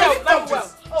 flog this girl very well.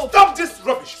 Stop this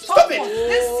rubbish! Stop it!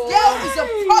 This girl is a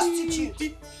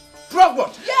prostitute. Flog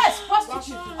what? Yes,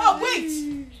 prostitute. Oh, wait.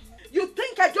 You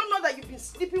think I don't know that you've been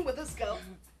sleeping with this girl?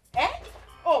 Eh?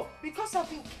 Oh, because I've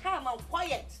been calm and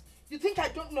quiet. You think I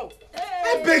don't know?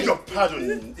 I beg your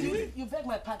pardon. You beg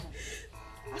my pardon.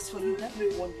 As for you, let me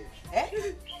warn you.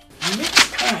 Eh?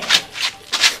 Next time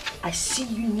I see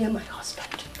you near my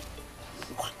husband,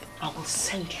 I will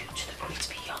send you to the great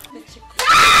beyond.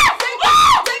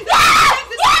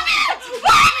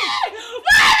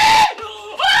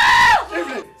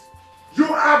 Evelyn, you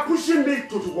are pushing me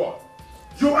to the wall.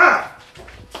 You are.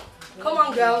 Come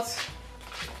on, girls.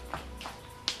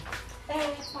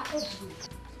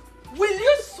 Will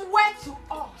you swear to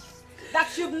us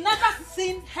that you've never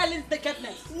seen Helen's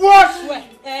nakedness? What? Swear.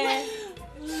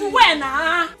 Swear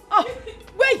now. Oh,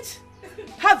 wait.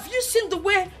 Have you seen the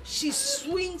way she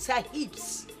swings her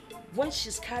hips when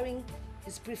she's carrying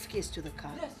his briefcase to the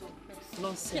car? Yes,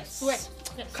 Nonsense. yes, swear.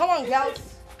 Yes. Come on, girls.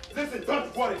 Listen,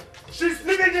 don't worry. She's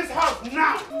leaving this house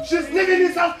now. She's leaving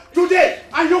this house today.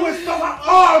 And you will stop her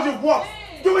all the work.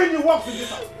 Doing the work in this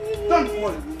house. Don't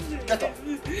worry. Get up.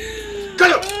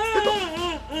 Get up. Get up.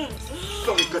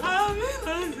 Sorry, get up.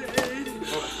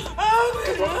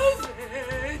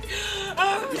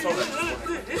 It's all right.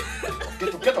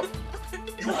 Get up.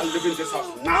 You are leaving this house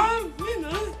now.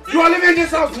 You are leaving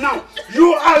this house now.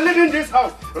 You are leaving this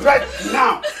house right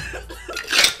now.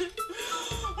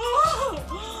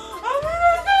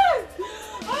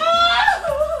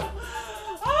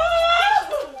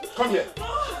 Come here.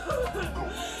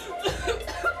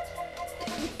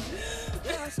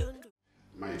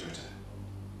 My daughter,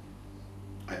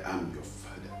 I am your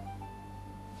father.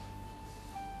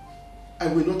 I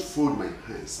will not fold my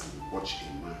hands and watch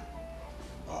a man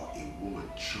or a woman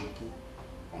trample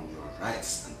on your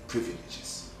rights and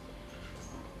privileges.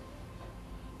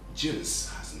 James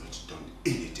has not done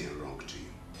anything wrong to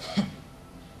you.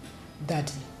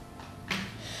 Daddy,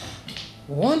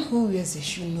 one who wears a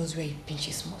shoe knows where he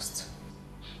pinches most.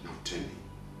 Now tell me,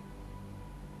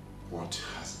 what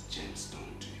has James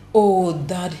done to you? Oh,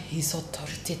 Dad, he's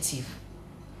authoritative.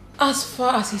 As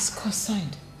far as he's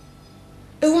concerned,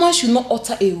 a woman should not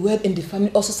utter a word in the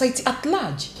family or society at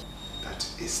large. That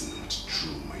is not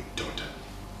true, my daughter.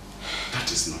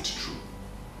 That is not true.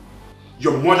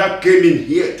 Your mother came in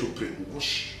here to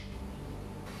brainwash you.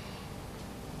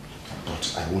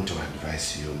 But I want to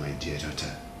advise you, my dear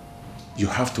daughter. You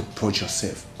have to purge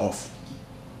yourself of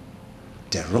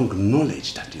the wrong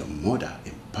knowledge that your mother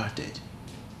imparted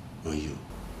on you.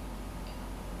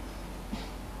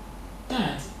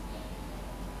 Dad,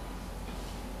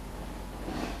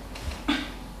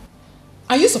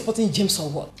 are you supporting James or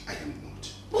what? I am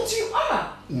not. But you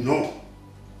are. No.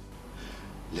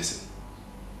 Listen.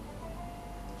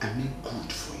 I mean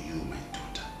good for you, my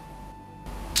daughter.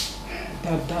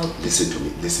 Dad. Listen to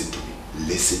me, listen to me.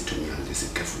 Listen to me and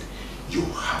listen carefully. You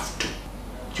have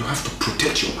to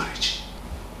protect your marriage.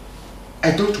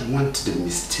 I don't want the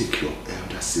mistake your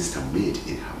elder sister made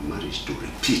in her marriage to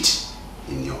repeat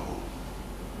in your home.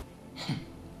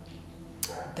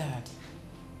 Dad,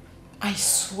 I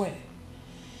swear,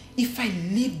 if I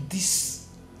leave this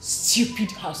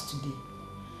stupid house today,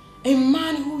 a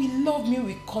man who will love me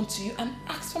will come to you and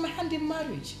ask for my hand in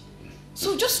marriage.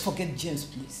 So just forget James,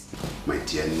 please. My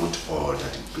dear, not all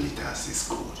that glitters is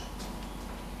gold.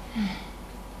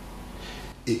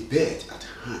 A bird at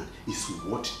hand is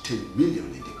worth 10 million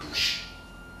in the bush.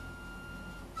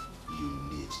 You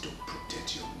need to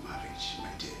protect your marriage,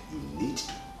 my dear. You need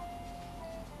to.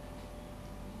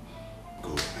 Go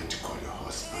and call your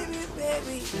husband.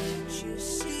 Baby, can't you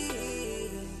see?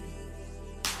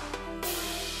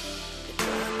 They're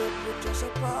trying to put us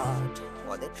apart,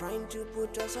 or they're trying to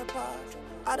put us apart.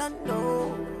 I don't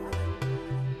know.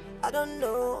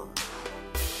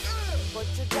 But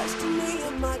your destiny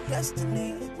and my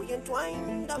destiny, we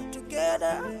entwined up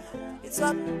together. It's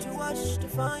up to us to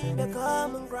find a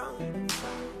common ground.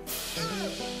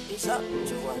 It's up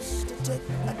to us to take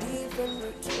a different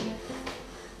route.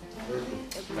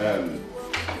 Yeah.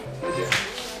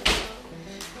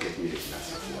 Get me a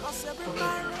glass of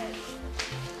water.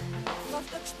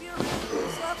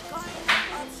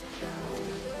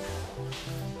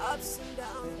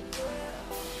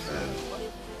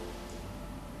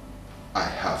 I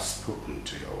have spoken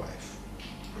to your wife.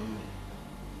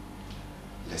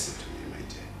 Listen to me, my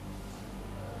dear.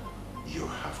 You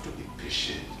have to be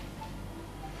patient.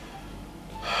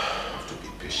 You have to be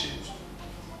patient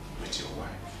with your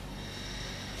wife.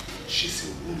 She's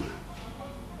a woman.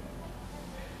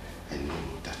 I know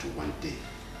that one day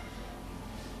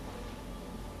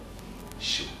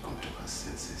she will come to her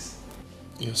senses.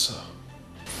 Yes, sir.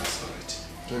 That's all right.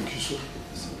 Thank you, sir.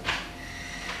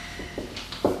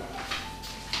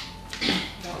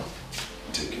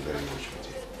 Thank you very much, my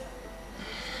dear.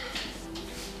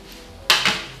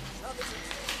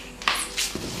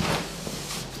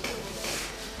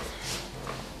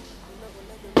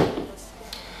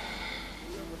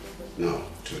 Now,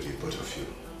 to the both of you,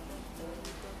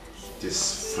 this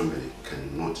family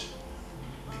cannot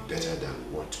be better than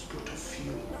what both of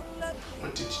you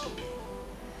want it to be.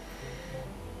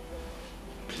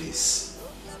 Please,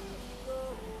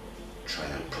 try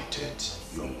and protect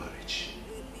your marriage.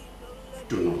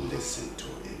 Do not listen to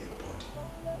anybody.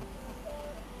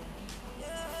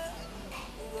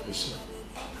 Yes, sir.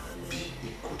 Be a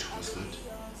good husband,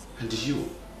 and you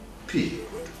be a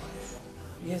good wife.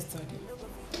 Yes, Daddy.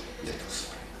 Let us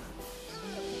pray.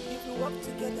 If we work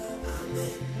together,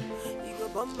 amen. You go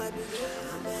bomb my baby,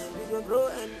 amen. We go grow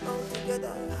and all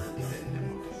together, amen.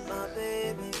 My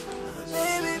baby,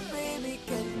 baby,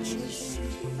 can't you see?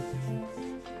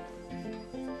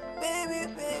 Baby,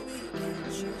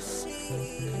 can't you see?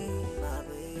 My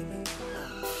baby.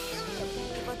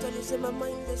 If I tell you, say my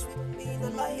mind is with me, the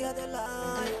liar, the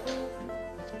liar.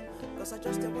 Cause I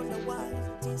just wonder why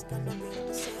things cannot be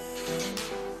the same.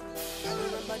 I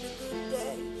remember the good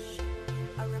days,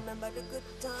 I remember the good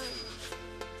times.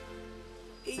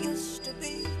 It used to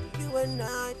be you and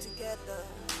I together.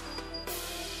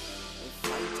 We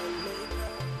fight and make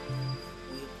up,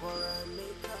 we pour and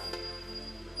make up.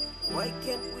 Why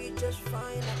can't we just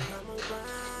find a common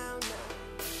ground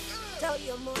now? Tell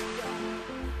your mother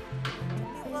to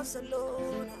leave us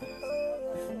alone.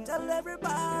 Tell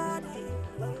everybody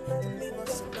to leave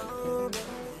us alone.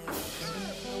 I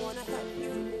wanna have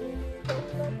you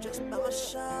just by my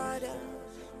side.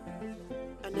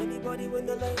 And anybody when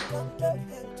the light come to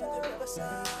head to the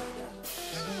riverside.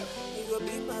 You go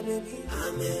be my baby,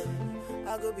 amen.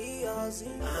 I go be your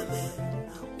husband, amen.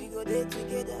 We go there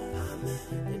together, amen.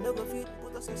 They never fit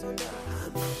put us asunder,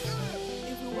 amen.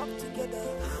 If we walk together,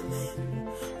 amen.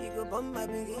 You go bump my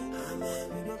baby, amen.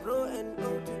 We go grow and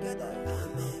grow together,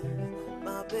 amen.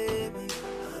 My baby,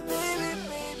 baby,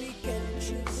 baby, can't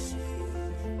you see?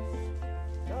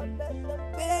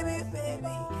 Baby,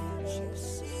 baby, can't you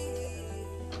see?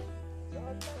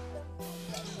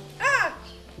 Ah!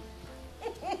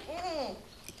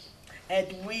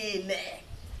 Edwin,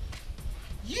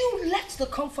 you left the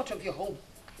comfort of your home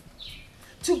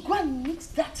to go and meet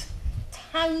that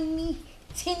tiny,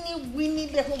 teeny-weeny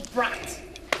little brat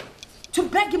to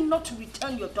beg him not to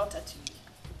return your daughter to you.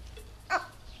 Ah,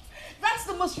 that's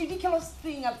the most ridiculous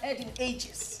thing I've heard in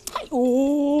ages.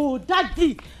 Oh,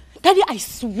 Daddy! Daddy, I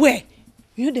swear,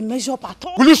 you know the measure up at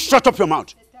all. Will you shut up your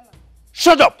mouth?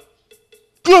 Shut up!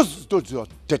 Close those your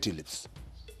dirty lips.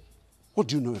 What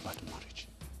do you know about marriage?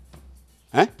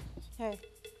 Eh? Hey,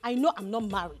 I know I'm not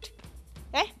married.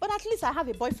 Eh? But at least I have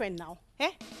a boyfriend now.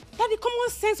 Eh? Daddy, common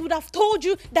sense would have told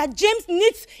you that James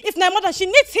needs, if my mother, she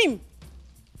needs him.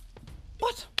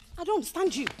 But I don't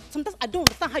understand you. Sometimes I don't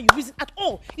understand how you reason at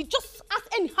all. You just ask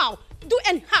anyhow, do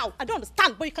anyhow. I don't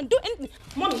understand, but you can do anything.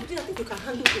 Mommy, please, I think you can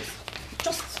handle this.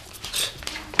 Just...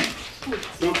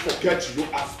 Don't forget you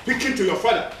are speaking to your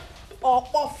father.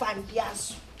 Opo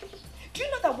Fandiazu. Do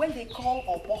you know that when they call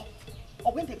Opo,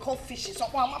 or when they call fishes,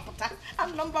 Opo Amaputa,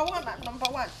 I'm number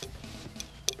one.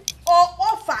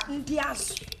 Opo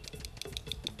Fandiazu.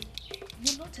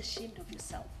 You're not ashamed of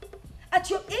yourself. At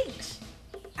your age,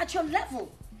 at your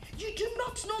level, you do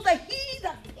not know that he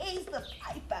that pays the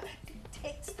piper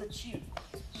dictates the tune.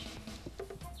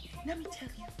 Let me tell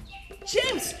you,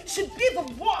 James should be the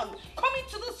one coming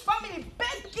to this family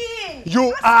begging.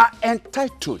 You are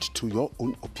entitled to your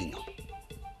own opinion.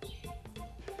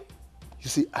 You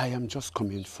see, I am just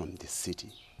coming from the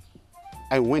city.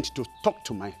 I went to talk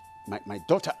to my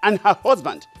daughter and her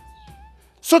husband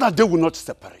so that they will not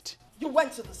separate. You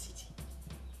went to the city.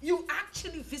 You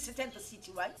actually visited the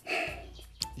city, right?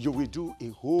 You will do a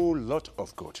whole lot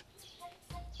of good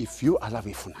if you allow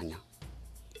Ifunanya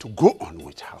to go on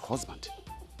with her husband.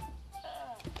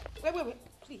 Wait,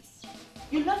 please.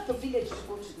 You left the village to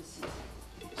go to the city.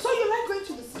 So you like going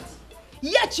to the city.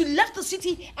 Yet you left the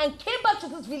city and came back to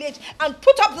this village and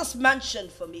put up this mansion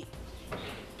for me.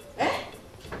 Eh?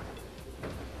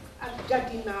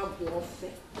 Agadi na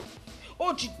wofe.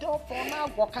 Ojido for na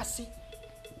wakasi.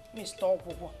 Mr.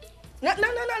 Ogogo. No,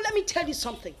 let me tell you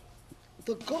something.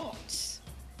 The gods,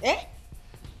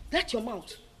 let your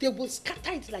mouth, they will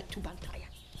scatter it like Tubantaya.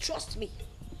 Trust me.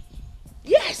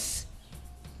 Yes.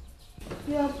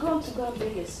 You have gone to go and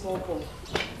bring a small boy.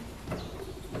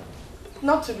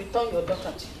 Not to return your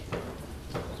daughter to you.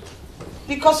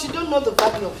 Because you don't know the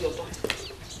value of your daughter.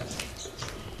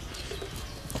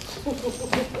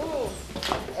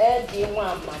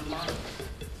 Mama.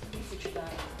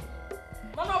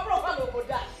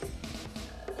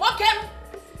 Welcome.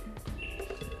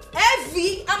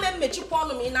 Every I'm mechi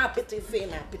pono me na pete fe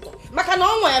na pito. Maka no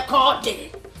nwa e call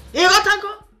de. E gotago.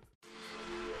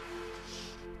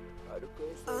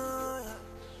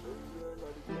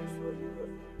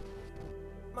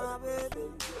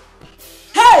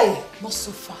 Hey! Not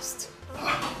so fast.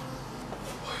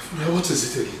 What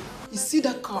is it again? You see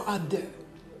that car out there?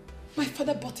 My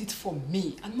father bought it for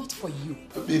me and not for you.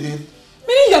 Meaning?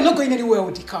 Meaning you're not going anywhere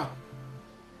with the car.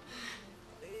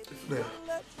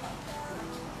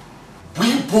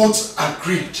 We both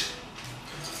agreed,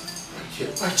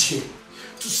 right here,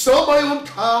 to sell my own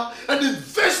car and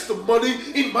invest the money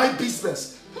in my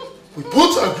business. We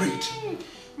both agreed.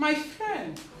 My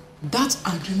friend, that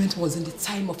agreement was in the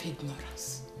time of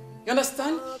ignorance. You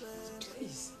understand?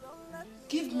 Please,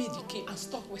 give me the key and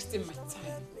stop wasting my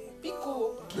time.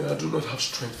 I do not have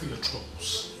strength for your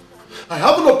troubles. I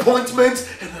have an appointment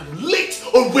and I'm late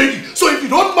already. So if you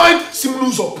don't mind,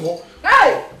 Simulu's up.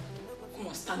 Hey! Come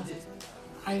on, stand there.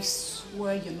 I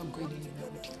swear you're not going anywhere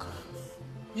with the car.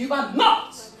 You are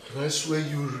not! And I swear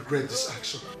you will regret this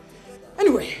action.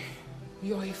 Anyway,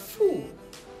 you're a fool.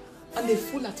 And a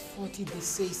fool at 40, they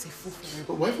say, is a fool forever.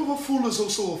 The wife of a fool is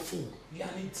also a fool. You're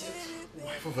an idiot. The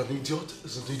wife of an idiot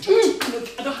is an idiot.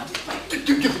 Look, I don't have to.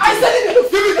 Give it. I said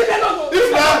it! Give it!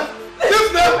 Leave now!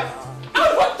 Leave now! I'll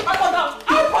report to my mother!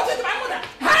 I'll report it to my mother!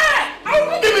 Hey! I'll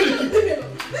report it to my mother! Leave me alone!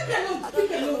 Leave me alone!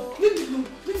 don't know.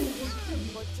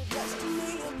 But your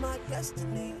destiny and my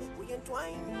destiny, we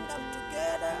entwined up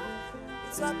together.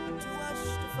 It's up to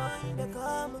us to find a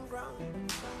common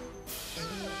ground.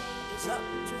 It's up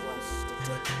to us to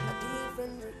take a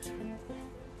different route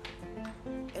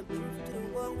and prove to the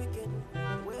world we can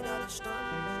weather the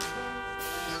storm.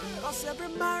 Cause every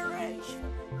marriage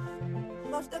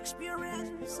must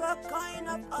experience a kind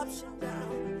of ups and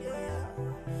downs, yeah.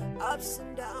 Ups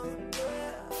and downs,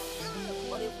 yeah.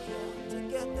 But if we are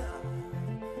together,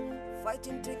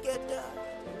 fighting together,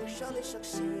 we surely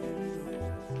succeed.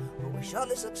 We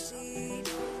surely succeed.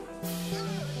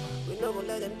 We're not gonna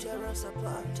let them tear us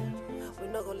apart.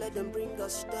 We're not gonna let them bring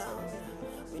us down.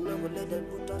 We're not gonna let them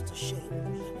put us to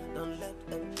shame. Don't let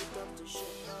them put us to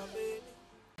shame, oh, baby.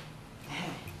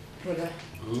 Brother,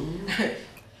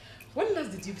 when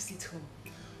last did you visit home?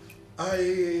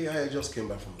 I just came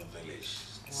back from the village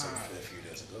a few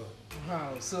days ago.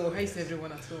 Wow, so how is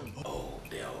everyone at home? Oh,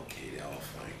 they're okay, they're all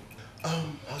fine.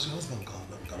 How's your husband gone?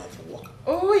 Gone out for work?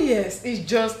 Oh yes, he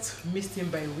just missed him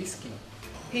by whiskey.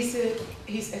 He said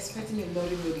he's expecting a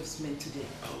lorry load of cement today.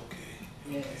 Okay.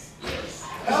 Yes.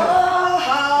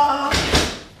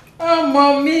 Oh,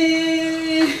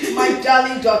 mommy! My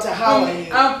darling daughter, how are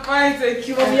you? I'm fine, thank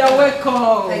you. Mommy, you're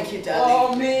welcome. Thank you,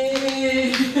 darling.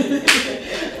 Mommy!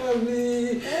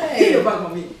 Mommy! Hey. Give me your bag,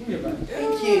 mommy. Give me your bag.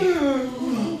 Thank you.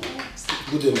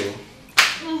 Good day,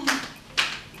 Mom.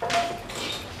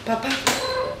 Papa,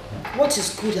 what is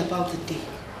good about the day?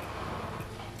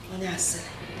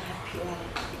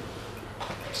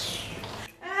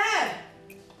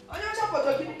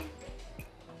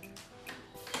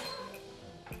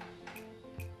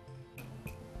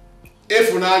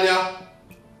 Ifunanya!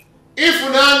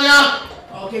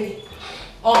 Ogini.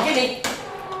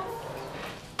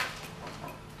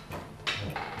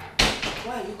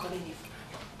 Why are you calling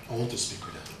Ifunanya? I want to speak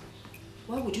with her.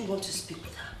 Why would you want to speak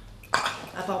with her?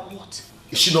 About what?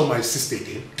 Is she not my sister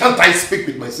again? Can't I speak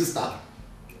with my sister?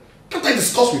 Can't I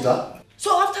discuss with her?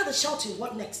 So after the shouting,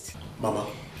 what next? Mama,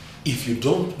 if you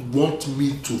don't want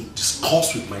me to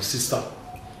discuss with my sister,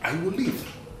 I will leave.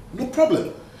 No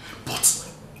problem. But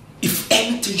if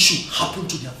anything should happen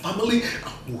to their family,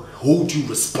 I will hold you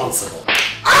responsible.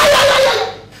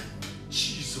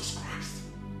 Jesus Christ.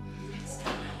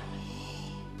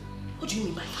 What do you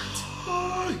mean by that?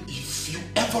 If you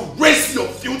ever raise your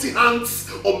filthy hands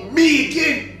on me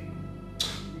again,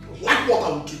 like what I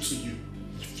will do to you.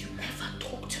 If you ever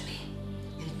talk to me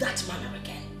in that manner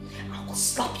again, I will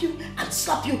slap you and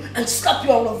slap you and slap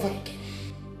you all over again.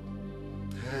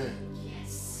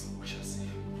 Yes. We shall see.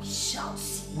 We shall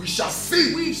see. We shall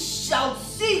see. We shall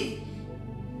see.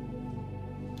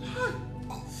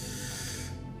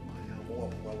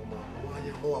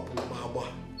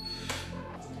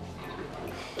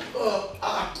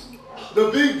 The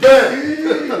big bear.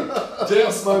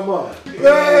 James, my man.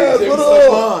 Yeah, James, brother. my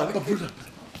man. Brother,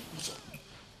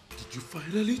 did you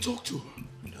finally talk to her?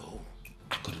 No,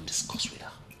 I couldn't discuss with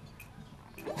her.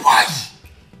 Why?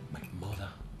 My mother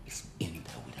is in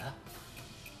there with her.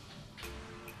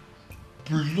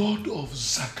 Blood of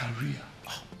Zachariah.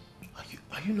 Oh,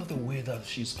 are you not aware that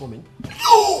she's coming?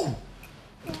 No!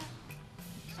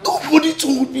 Nobody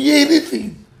told me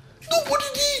anything. Nobody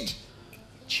did.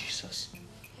 Jesus.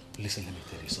 Listen, let me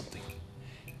tell you something.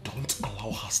 Don't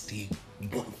allow her stay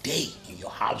one day in your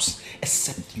house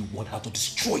except you want her to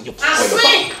destroy your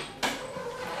family.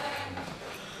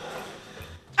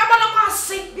 I'm not a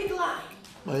sick big lie.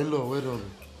 My in-law, where are we?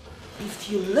 If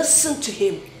you listen to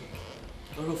him,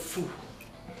 you're a fool.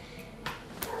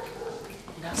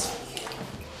 And as for you,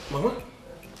 Mama?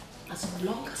 as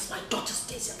long as my daughter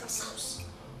stays at this house,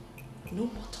 no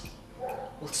mortal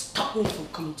will stop me from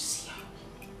coming to see her.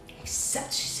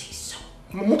 Except she says so.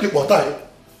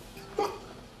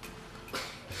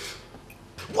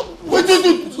 Wait,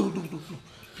 no.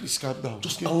 Please calm down.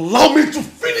 Just allow me to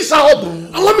finish her up.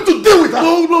 Allow me to deal with her.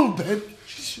 No, Ben.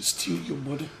 She's still your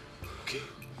mother. Okay?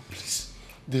 Please.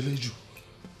 Deleju.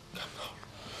 Calm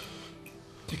down.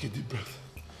 Take a deep breath.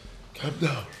 Calm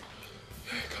down.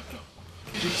 Yeah, calm down.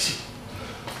 Take it easy.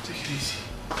 Take it easy.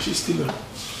 She's still her.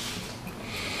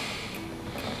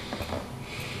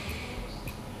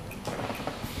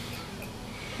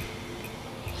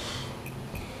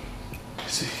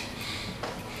 See,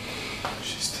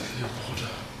 she's still your mother.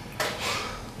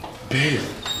 Babe,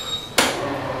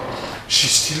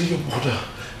 she's still your mother,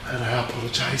 and I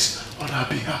apologize on her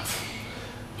behalf.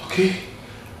 Okay?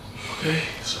 Okay?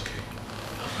 It's okay.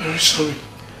 I'm very sorry.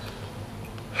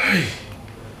 Hey,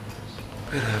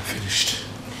 and I'm finished.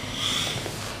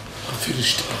 I'm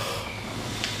finished.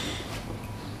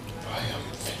 I am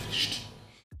finished.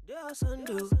 Days and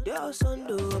Sando, Deo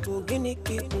Sando, Bogini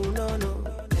Kipu, no.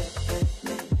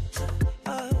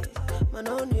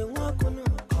 Manoni Wakono.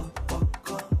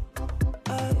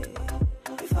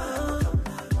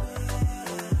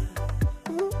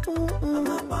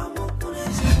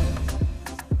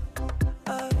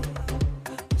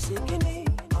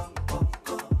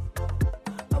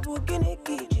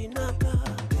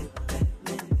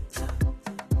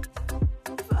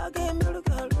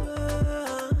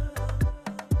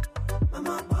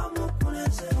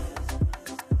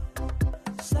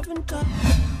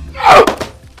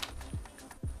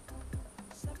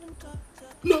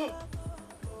 No!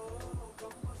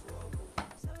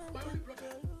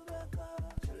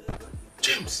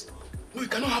 James! No, it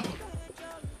cannot happen.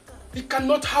 It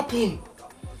cannot happen.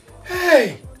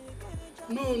 Hey!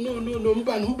 No.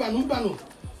 Mbano.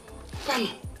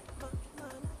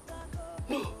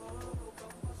 No.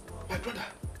 My brother.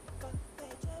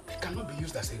 It cannot be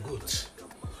used as a goat.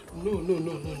 No.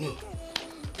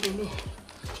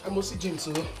 I must see James,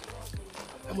 oh.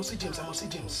 I must see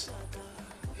James.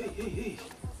 Hey.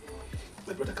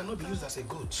 My brother cannot be used as a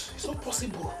goat. It's not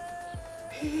possible.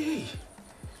 Hey.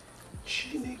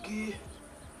 Chineke.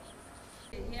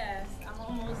 Yes, I'm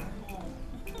almost home.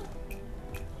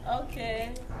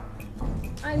 Okay.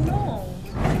 I know.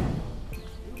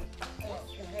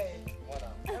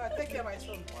 Take care of my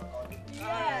son.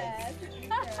 Yes.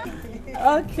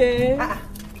 Okay.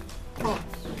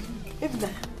 Ebna.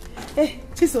 Hey,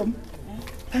 Chisom.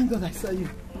 Thank God I saw you.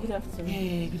 Good afternoon.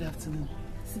 Hey, good afternoon.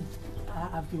 See,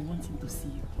 I've been wanting to see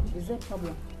you. Is there a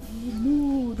problem?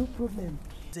 No problem.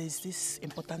 There is this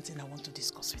important thing I want to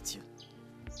discuss with you.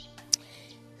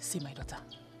 See, my daughter,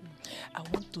 I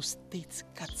want to state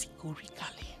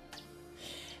categorically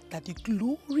that the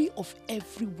glory of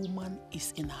every woman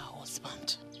is in her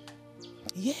husband.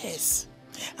 Yes,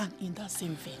 and in that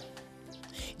same vein,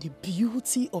 the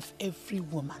beauty of every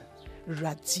woman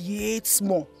radiates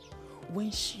more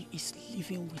when she is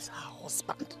living with her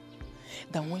husband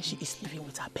than when she is living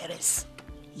with her parents.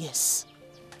 Yes.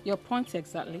 Your point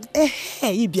exactly?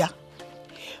 Hey, Ibia.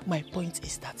 My point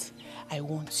is that I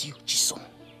want you, Chisom,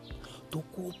 to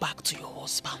go back to your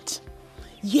husband.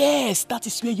 Yes, that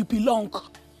is where you belong.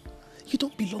 You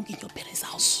don't belong in your parents'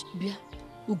 house. Bia,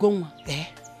 Ugonwa.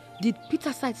 Did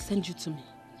Peter Side send you to me?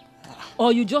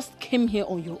 Or you just came here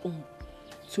on your own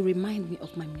to remind me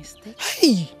of my mistake?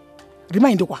 Hey!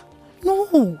 Remind what?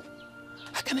 No!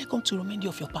 How can I come to remind you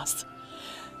of your past?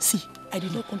 See, I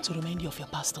did not come to remind you of your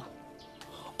past.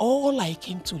 All I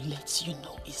came to let you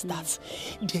know is that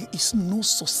there is no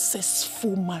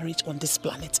successful marriage on this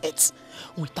planet Earth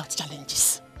without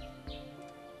challenges.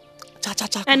 Cha.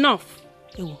 Enough!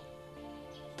 Ewo.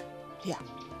 Yeah.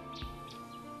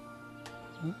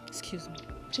 Excuse me.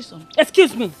 Chisom.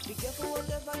 Excuse me. Be careful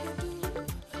whatever you do.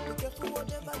 Be careful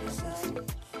whatever you say.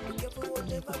 Be careful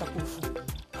whatever you do.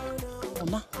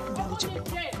 Ona,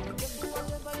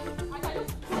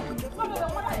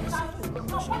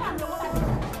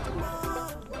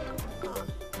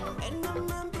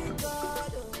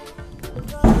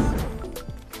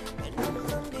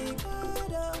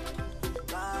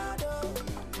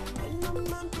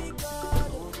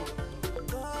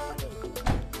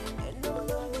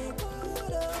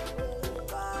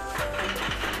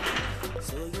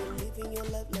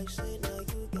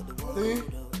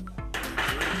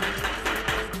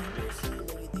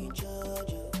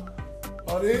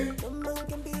 Honey? No man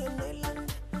can be an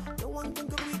island. No one can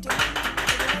complete it.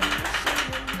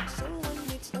 Someone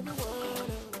needs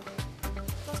everyone.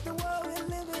 Cause the world we're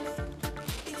living in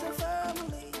is a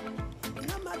family. And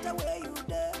no matter where you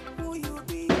there, who you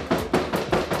be.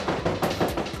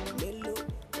 Melo,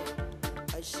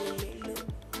 I say Melo.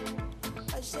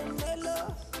 I say Melo.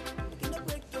 You can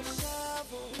break yourself.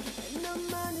 And no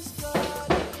man is God.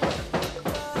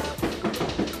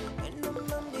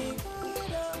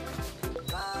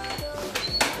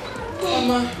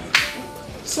 Mama,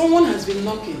 someone has been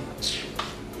knocking.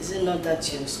 Is it not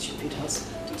that your stupid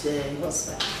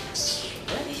husband?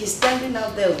 He's standing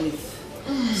out there with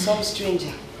some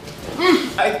stranger.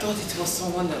 I thought it was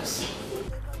someone else.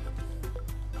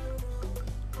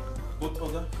 But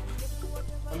Oga,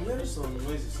 I'm hearing some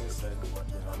noises inside the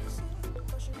house.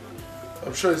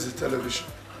 I'm sure it's the television.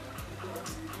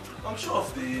 I'm sure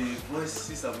of the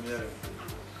voices I'm hearing.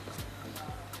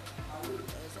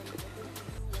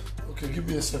 Okay, give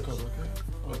me a second, okay?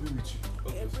 I'll be with you.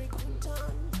 Okay.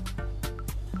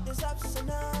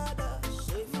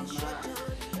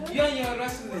 You and your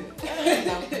wrestling.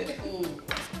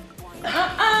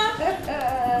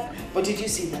 But did you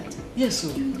see that? Yes,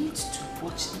 sir. You need to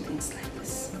watch things like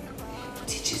this. It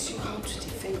teaches you how to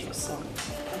defend yourself.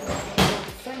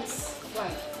 Defense. Why?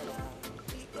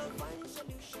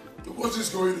 what is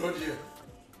going on here?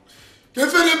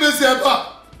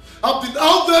 I've been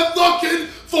out there knocking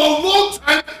for a long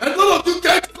time and none of you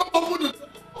guys come up with it.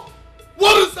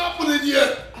 What is happening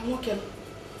here? Amokem,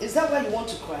 is that why you want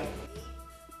to cry?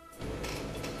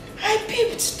 I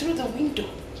peeped through the window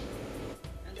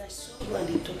and I saw you and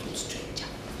a total stranger.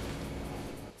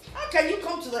 How can you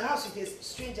come to the house with a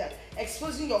stranger,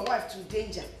 exposing your wife to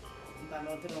danger?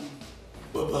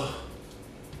 Baba,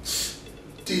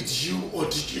 did you or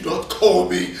did you not call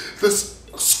me this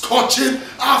scorching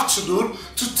afternoon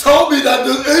to tell me that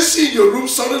the AC in your room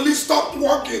suddenly stopped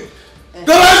working? That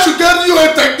I should get you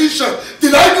a technician?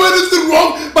 Did I do anything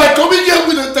wrong by coming here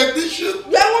with a technician?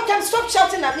 Yeah, can stop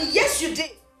shouting at me. Yes, you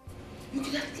did. You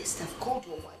could at least have called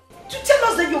your wife to tell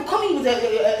us that you're coming with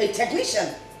a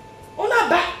technician.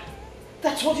 Onaba,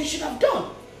 that's what you should have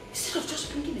done. Instead of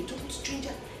just bringing a total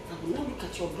stranger that will now look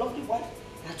at your lovely wife,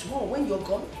 and tomorrow when you're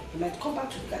gone, he might come back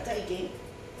to look at her again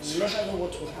and you never know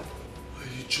what will happen. Are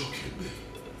you joking me?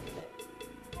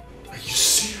 Are you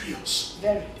serious?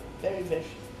 Very, very, very.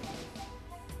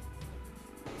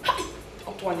 Hi,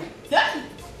 Otwana.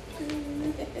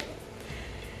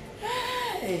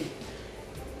 Hey.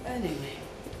 Anyway.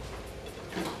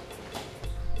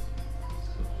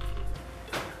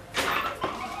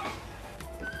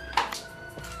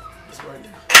 It's right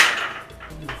here.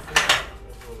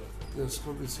 Yes,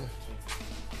 come inside.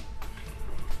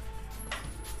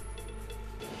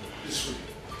 This way.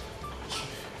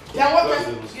 Yeah,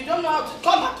 what? You don't know how to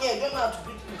come back here. You don't know how to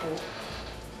greet people.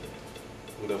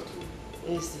 Good afternoon.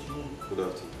 Yes, the room. Good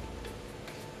afternoon.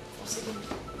 What's it doing?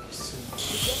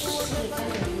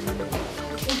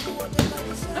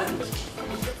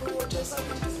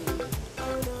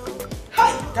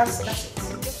 Hi, that's it.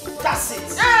 That's it.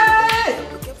 Hey!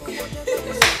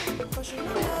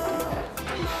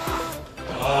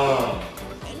 Ah,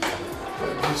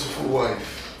 my beautiful wife.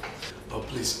 Oh,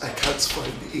 please, I can't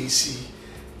find the AC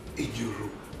in your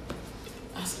room.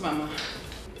 Ask Mama.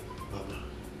 Mama.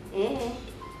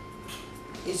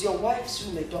 Is your wife's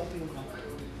room a dumping ground?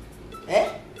 Eh?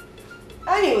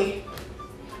 Anyway,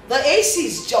 the AC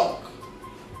is junk.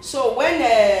 So when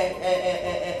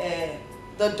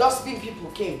the dustbin people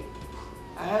came,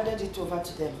 I handed it over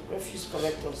to them. Refuse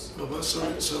collectors. Mama,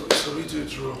 sorry to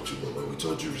interrupt you, Mama. With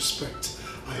all due respect,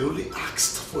 I only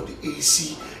asked for the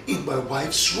AC in my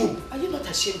wife's room. Are you not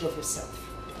ashamed of yourself?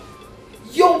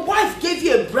 Your wife gave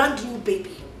you a brand new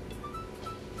baby.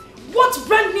 What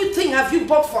brand new thing have you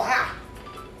bought for her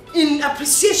in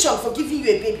appreciation for giving you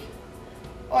a baby?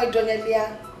 Or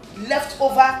Donelia,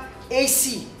 leftover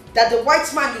AC that the white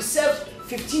man you served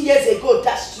 15 years ago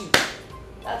dashed you.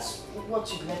 That's what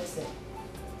you left them.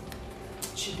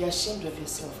 You should be ashamed of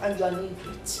yourself, and you are an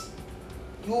ingrate.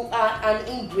 You are an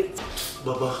ingrate.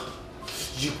 Baba,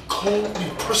 you called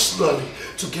me personally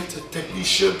to get a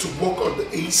technician to work on the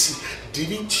AC,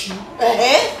 didn't you?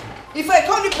 If I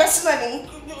called you personally,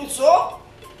 so?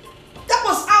 That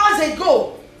was hours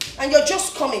ago. And you're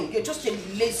just coming. You're just a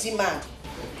lazy man.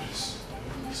 Please,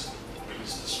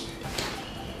 this way.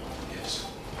 Yes.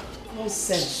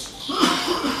 Nonsense.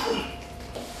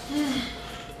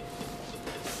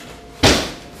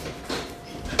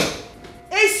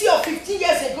 AC of 15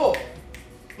 years ago.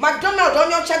 McDonald on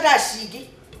your chadashigi.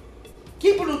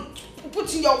 People who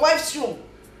put in your wife's room.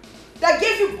 That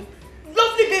gave you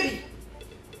lovely baby.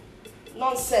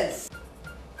 Nonsense.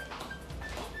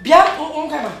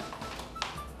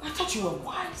 I thought you were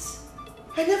wise.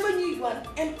 I never knew you were an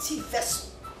empty vessel.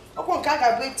 It will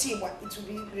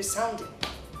be resounding.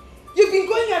 You've been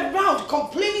going around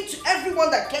complaining to everyone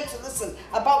that came to listen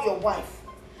about your wife.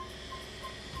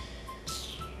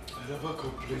 I never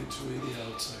complained to any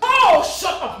outside. Oh,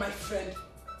 shut up, my friend.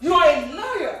 You are a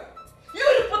liar. You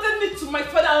reported me to my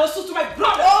father and also to my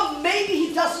brother. Oh, maybe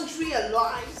he doesn't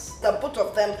realize that both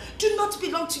of them do not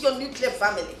belong to your nuclear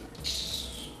family.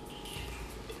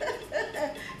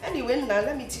 Anyway, now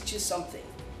let me teach you something.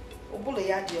 Like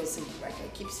I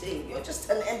keep saying, you're just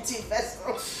an empty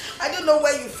vessel. I don't know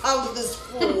where you found this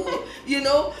fool, you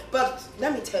know, but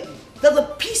let me tell you that the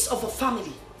peace of a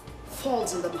family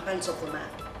falls in the hands of the man.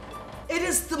 It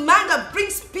is the man that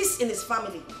brings peace in his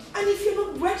family. And if you're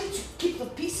not ready to keep the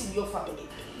peace in your family,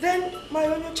 then my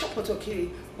Onyo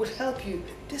Chapotokiri would help you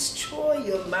destroy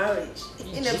your marriage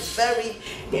in a very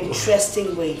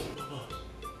interesting way.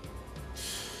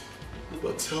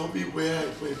 But tell me where I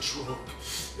went wrong,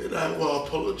 and I will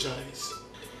apologize.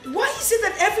 Why is it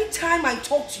that every time I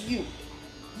talk to you,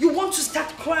 you want to start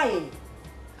crying?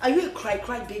 Are you a cry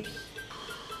baby?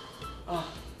 Oh,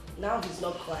 now he's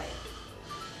not crying.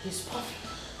 He's puffing.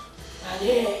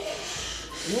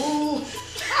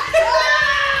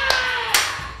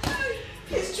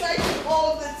 He's trying to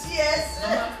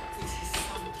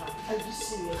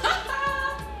serious?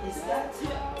 Is that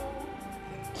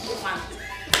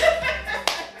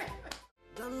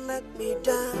Don't let me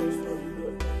down.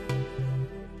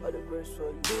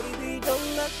 Baby, don't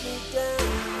let me down.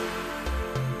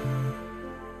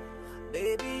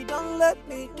 Baby, don't let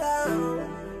me down.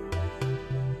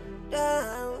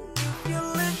 Down. If you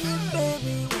leave me,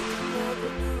 baby, what you never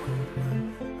do.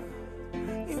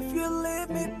 If you leave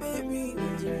me, baby,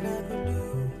 what you never do.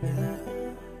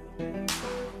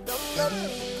 Don't let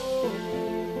me go.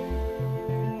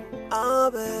 Ah,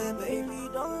 baby,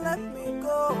 don't let me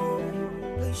go.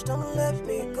 Please don't let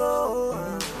me go.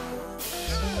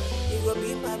 You go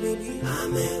be my baby,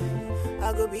 amen.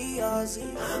 I go be yours,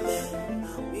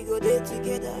 amen. We go there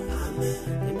together, amen.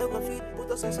 You never fit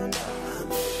put us asunder,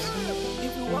 amen.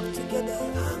 If we walk together,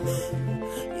 amen.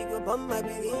 You go bump my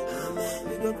baby, amen.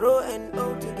 We go grow and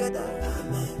old together,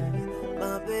 amen.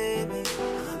 My baby,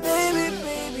 baby,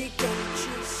 baby, can't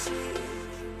you see?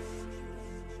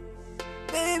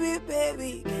 Baby,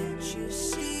 baby, can't you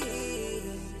see?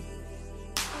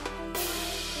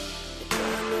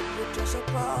 Put us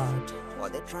apart, or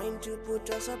they're trying to put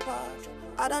us apart.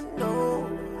 I don't know,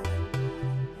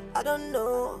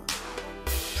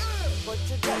 but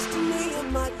your destiny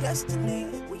and my destiny,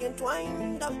 we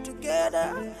entwined up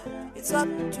together. It's up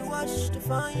to us to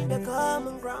find a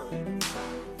common ground.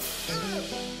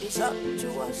 It's up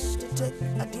to us to take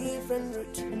a different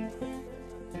route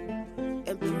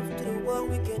and prove to the world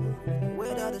we can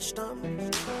weather the storm.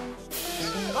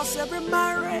 Cause every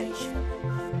marriage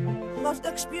must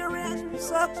experience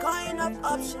a kind of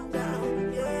ups and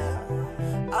downs, yeah.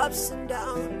 Ups and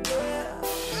downs, yeah.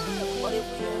 But if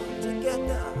we are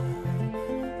together,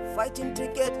 fighting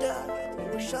together,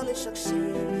 we surely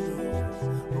succeed.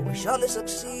 We surely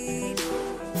succeed.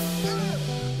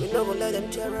 We're not gonna let them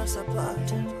tear us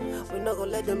apart. We're not gonna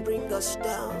let them bring us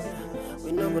down.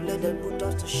 We're not gonna let them put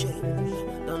us to shame.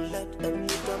 Don't let them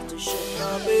put us to shame,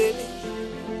 my baby.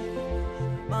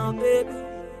 My baby.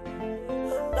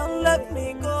 Don't let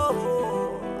me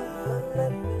go.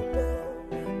 Baby,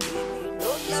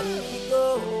 don't let me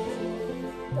go.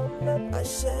 I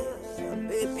said,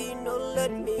 baby, don't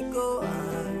let me go.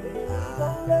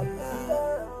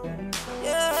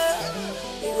 Yeah,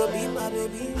 you go be my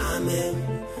baby, amen.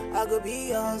 I go be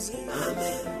yours,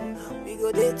 amen. We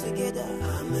go there together,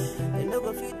 amen. They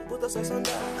never fit put us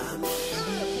asunder, amen.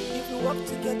 If we walk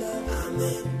together,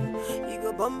 amen. You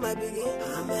go bump my baby,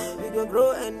 amen. We go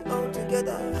grow and old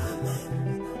together,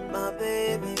 amen. My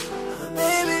baby,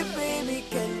 baby, baby,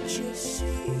 can't you see?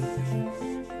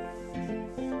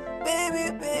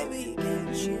 Baby, baby,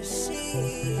 can't you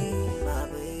see? My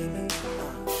baby.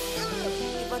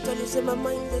 If I tell you, say my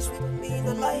mind is with me,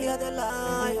 the liar, the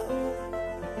liar.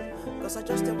 Cause I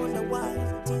just wonder why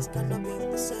things cannot be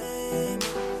the same.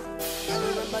 I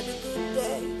remember the good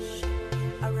days,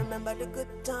 I remember the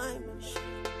good times.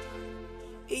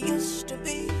 It used to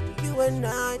be you and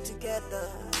I together.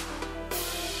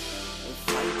 We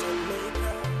fight and make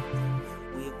up,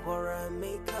 we quarrel and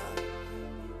make up.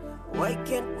 Why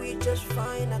can't we just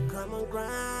find a common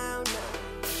ground now?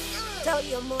 Tell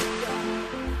your mother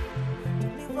to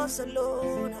leave us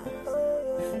alone.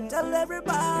 Tell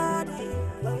everybody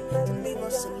to leave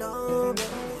us alone.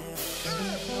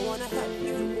 I wanna have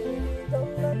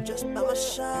you just by my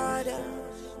side.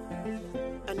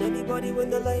 And anybody when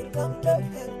the light comes can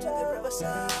head to the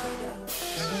riverside.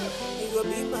 You go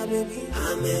be my baby,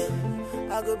 amen.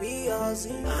 I go be yours,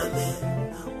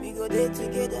 amen. We go there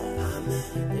together, amen.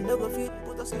 They never fit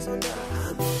put us asunder,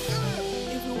 amen.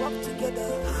 If we walk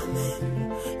together,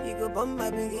 amen. You go bump my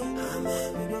baby,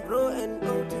 amen. We go grow and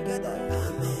old together,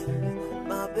 amen.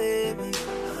 My baby,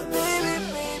 baby,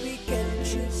 baby, can't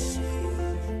you see?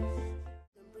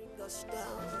 They bring us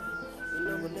down. We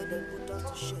never let them put us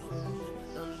to shame.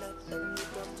 Don't let them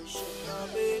put us to shame, my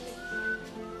baby.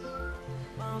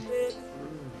 My baby.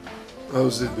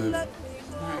 How's it, baby?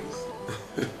 Nice.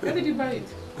 Where did you buy it?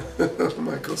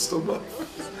 My customer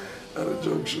at a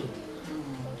junction.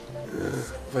 Yeah,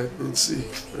 vitamin C,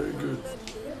 very good.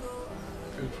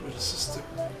 Good for the system.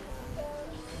 Yeah,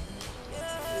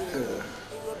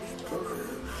 come in.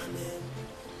 Yeah.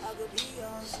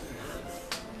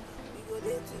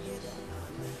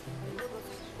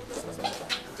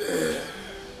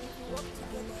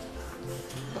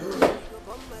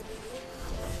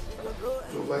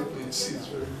 The vitamin C is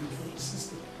very good for the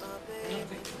system.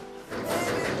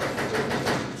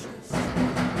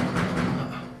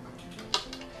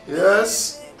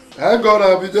 Yes, hang on,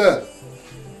 I'll be there.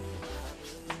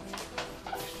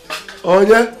 Oh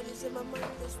yeah?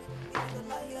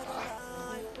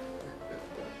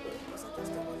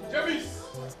 James!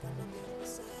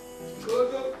 Go,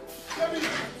 go. James!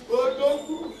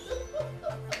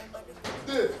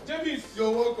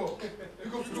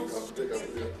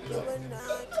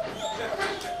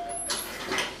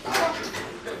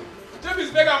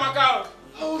 Ebere Okaro.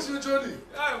 How was your journey?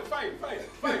 Fine.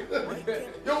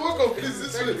 You're welcome, please.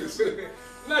 This way.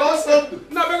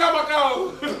 Ebere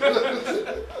Okaro.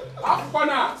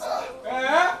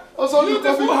 After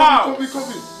beautiful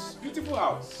house. Beautiful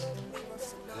house.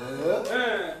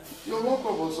 You're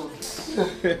welcome also.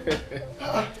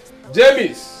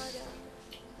 James.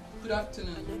 Good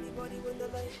afternoon.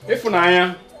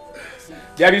 Ifunanya,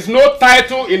 there is no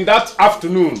title in that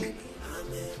afternoon.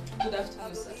 Good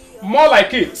afternoon, sir. More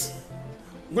like it.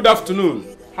 Good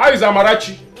afternoon. How is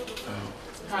Amarachi?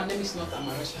 Her name is not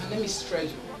Amarachi. Her name is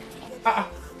Treasure.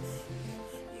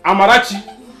 Amarachi?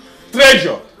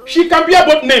 Treasure? She can bear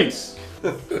both names.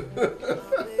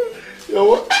 You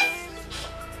what?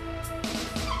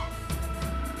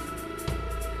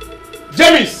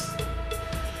 James!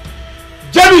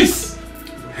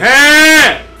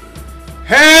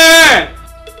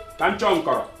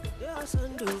 Tanchonkoro.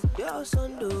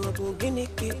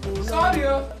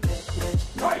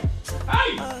 Sorry.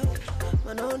 Hey!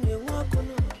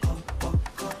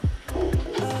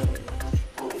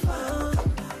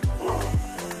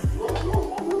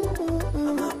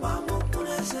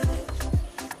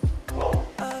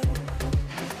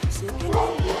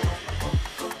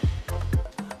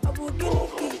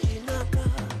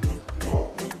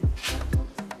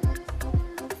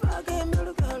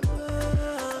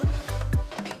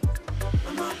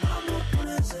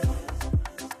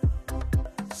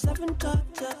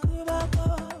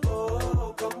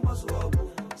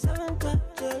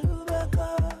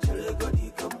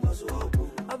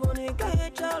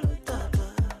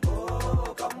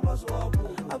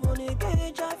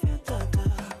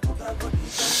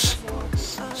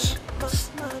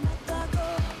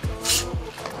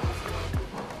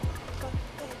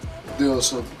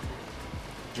 Also,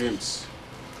 James,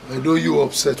 I know you're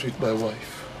upset with my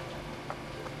wife.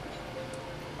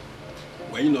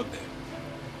 Were you not there?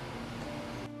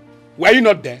 Were you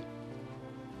not there?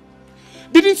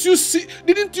 Didn't you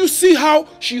see how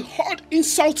she hurled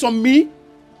insults on me?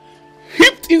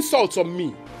 Heaped insults on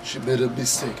me. She made a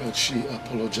mistake and she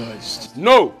apologized.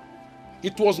 No,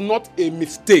 it was not a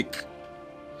mistake.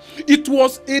 It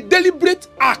was a deliberate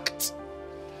act.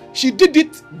 She did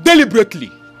it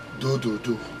deliberately.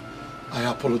 Do. I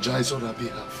apologize on her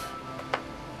behalf.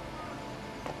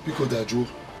 Because Daju,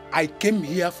 I came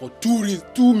here for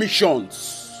two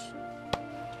missions.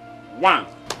 One,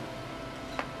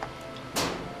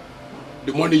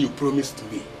 the money you promised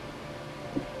me.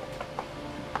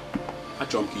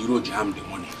 Achom Kiro jam the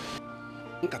money.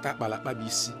 Nkata balakpa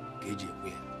bisi keje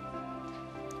we.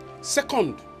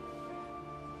 Second,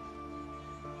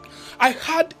 I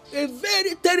had a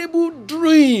very terrible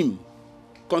dream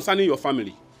concerning your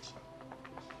family.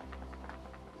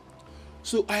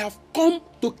 So I have come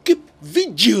to keep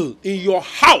vigil in your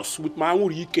house with my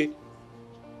Ike.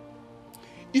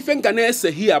 Ife ngane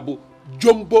se here bu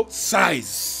jumbo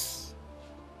size.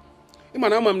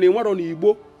 Imana amam ne nwaro na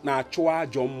Igbo na achu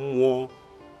ajo mmụọ.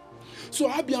 So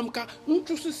abiam ka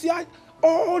nchusisi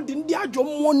all the ndi ajo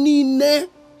mmụọ niile.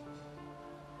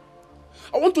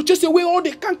 I want to chase away all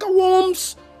the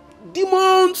cankerworms,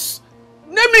 demons,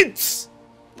 name it.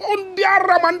 On the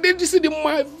Aram and they see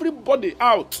everybody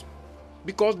out.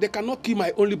 Because they cannot kill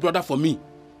my only brother for me.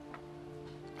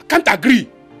 I can't agree.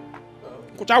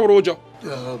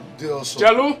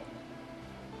 Jello?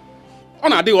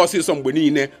 On they also somebody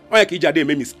in there. Make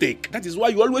mistake. That is why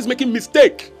you always making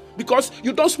mistake. Because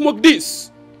you don't smoke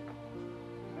this.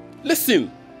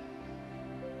 Listen.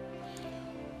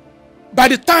 By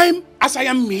the time as I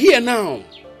am here now,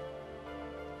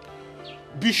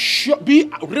 be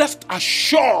rest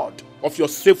assured of your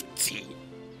safety.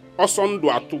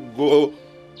 Osondwa to go.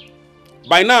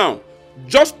 By now,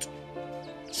 just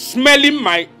smelling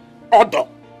my odor.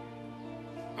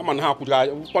 I'm an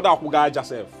hakuga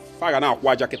yourself. Fagana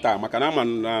kwaja kita. Makana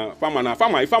man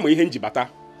fama if I'm a henji bata.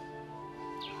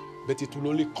 But it will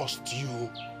only cost you.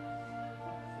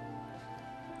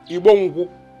 Ibongu.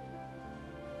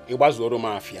 Ibazoro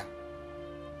mafia.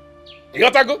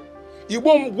 Yotago.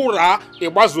 Ibongura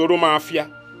Ibazoro mafia.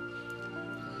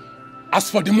 As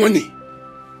for the money,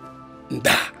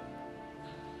 Nda,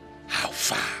 how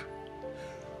far?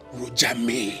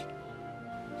 Rojame.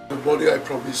 The money I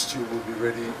promised you will be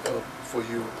ready for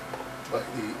you by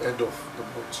the end of the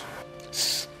month.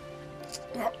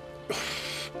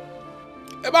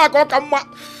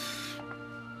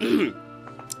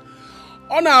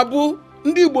 Onabu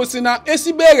ndị Igbo si na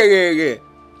esibe eghereghe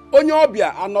onye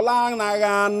ọbịa anola anaghị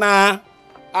ana.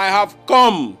 I have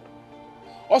come.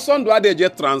 Osondu adeje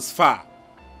transfer.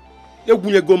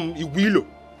 Egwunyego m igwilo.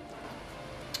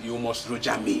 You must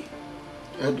roja me.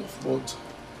 End of month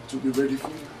to be ready for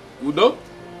you. Udo?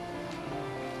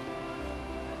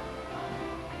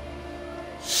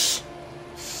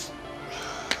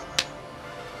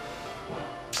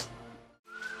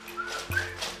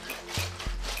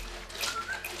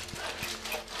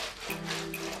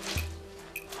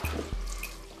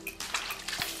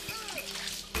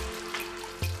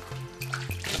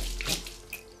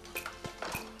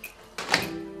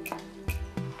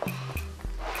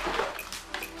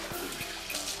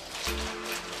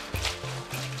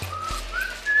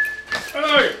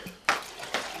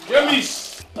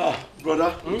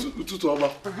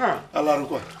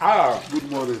 Good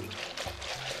morning.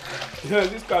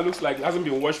 This car looks like it hasn't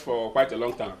been washed for quite a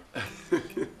long time.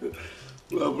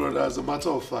 Well, brother, as a matter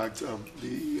of fact, my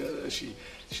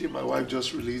wife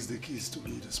just released the keys to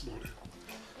me this morning.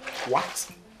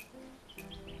 What?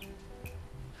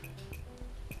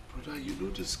 Brother, you know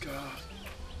this car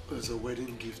is a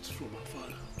wedding gift from my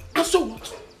father. And so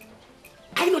what?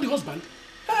 Are you not the husband?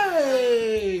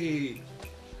 Hey!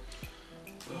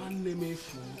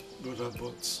 Brother,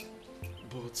 but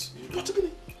she's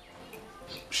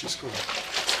coming.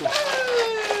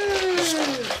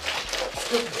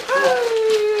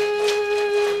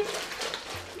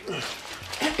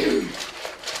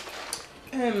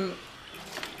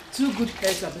 Two good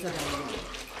heads are better than one.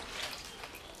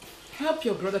 Help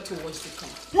your brother to wash the car.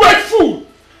 You are a fool!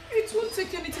 It won't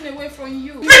take anything away from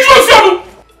you.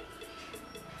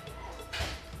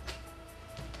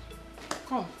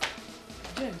 Come,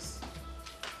 James.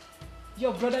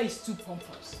 Your brother is too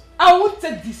pompous. I won't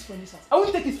take this from his house. I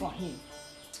won't take it from him.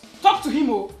 Talk to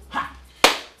him, oh. Ha.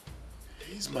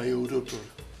 He's my older brother.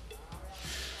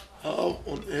 How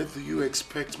on earth do you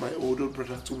expect my older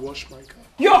brother to wash my car?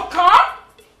 Your car?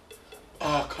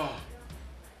 Our car.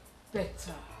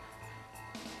 Better.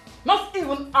 Not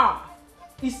even our.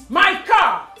 It's my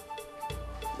car.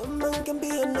 No man can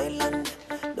be an island.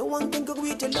 No one can go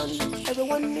with alone.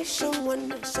 Everyone needs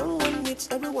someone. Someone needs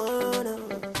everyone.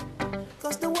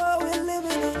 Cause the world we're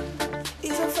living in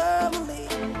is a family.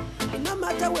 And no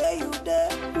matter where you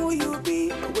there, who you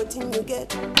be, or what thing you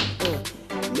get.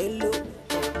 Mellow.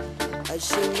 I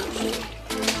say Mellow.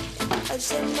 I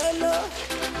say Mellow.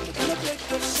 You look like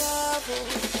a shovel.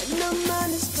 And no man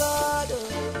is God.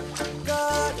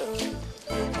 God.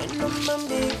 And no man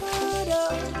be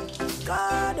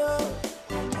God.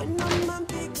 And no man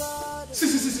be God.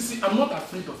 See, I'm not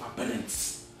afraid of our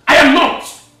parents. I am not!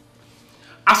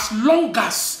 As long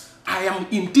as I am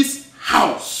in this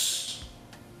house,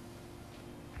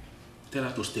 tell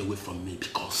her to stay away from me,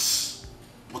 because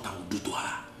what I will do to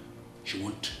her, she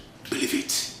won't believe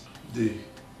it.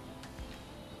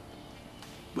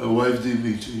 My wife didn't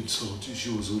mean to insult you.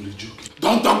 She was only joking.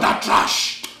 Don't talk that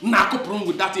trash. Nah, go problem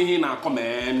with that in here now. Come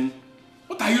on.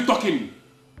 What are you talking?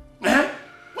 Eh?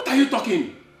 What are you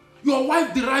talking? Your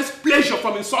wife derives pleasure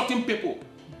from insulting people,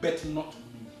 but not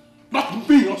me. Not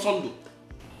me, your son.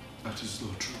 That is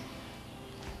not true.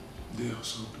 They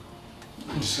also do.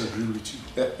 I disagree with you.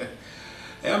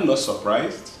 I am not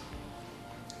surprised.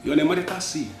 You're on a marital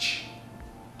siege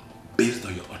based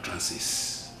on your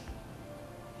utterances.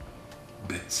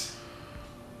 But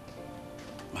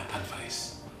my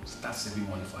advice, start saving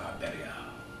money for her burial.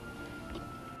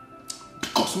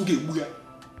 Because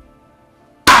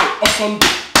I or Sunday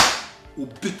will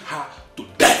beat her to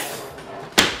death.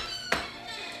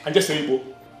 I just say Igbo.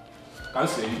 Can't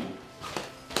say Igbo.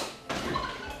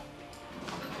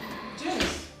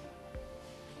 James.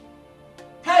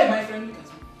 Hey, my friend, look at me.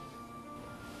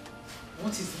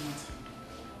 What is the matter?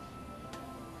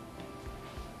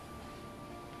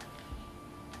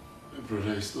 My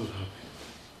brother is not happy.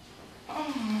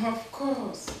 Oh, of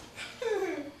course.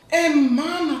 A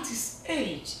man at his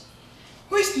age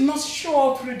who is not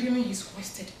sure of redeeming his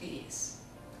wasted years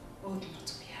ought not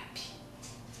to be happy.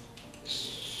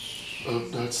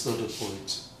 That's not the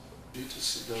point. You need to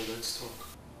sit down, let's talk.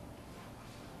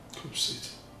 Come sit.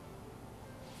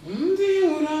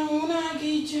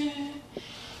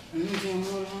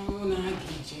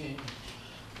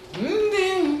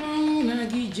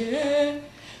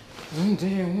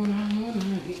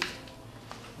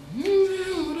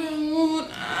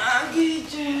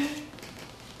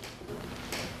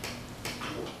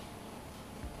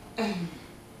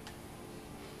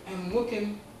 I'm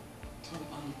working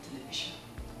on television.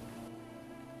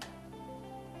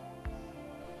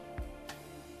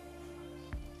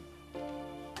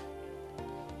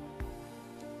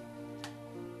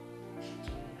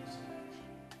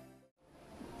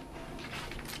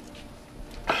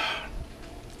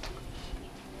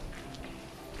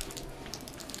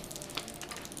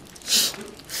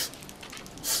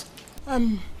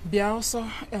 Bia also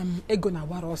ego na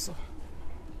wara also.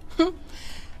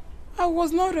 I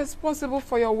was not responsible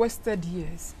for your wasted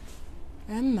years.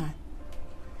 Enna.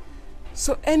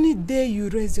 So any day you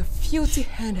raise your filthy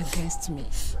hand against me,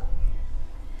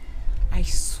 I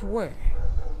swear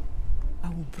I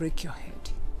will break your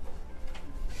head.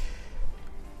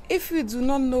 If you do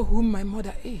not know who my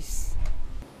mother is,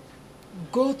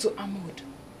 go to Ahmad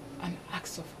and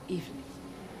ask of Evelyn.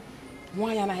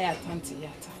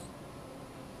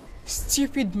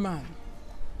 Stupid man,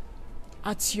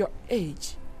 at your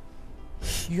age,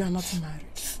 you are not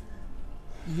married,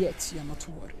 yet you are not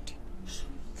worried.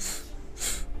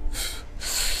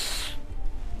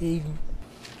 Evelyn.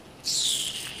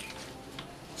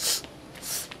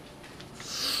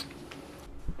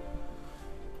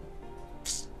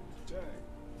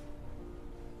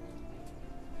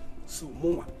 So,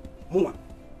 Mwa,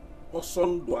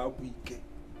 Oson do Abuike,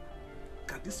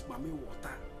 Kadis Mami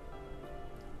Water,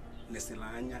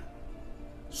 Neselanya,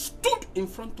 stood in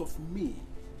front of me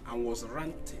and was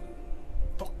ranting,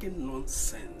 talking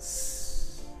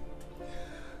nonsense.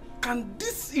 Can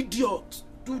this idiot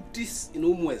do this in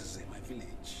Umweze, my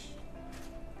village?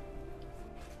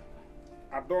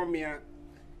 Adomia,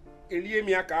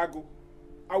 Eliemia Kago,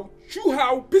 I'll chew her,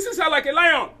 I'll pieces her like a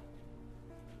lion.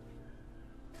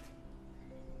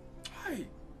 Hi.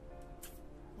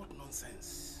 What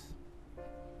nonsense.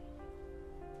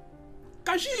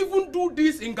 Can she even do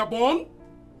this in Gabon?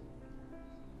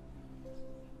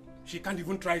 She can't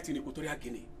even try it in Equatorial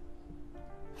Guinea.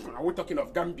 Are we talking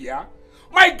of Gambia?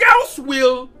 My girls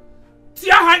will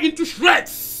tear her into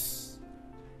shreds.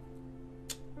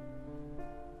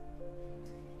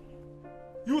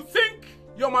 You think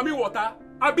your mommy water,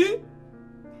 Abi?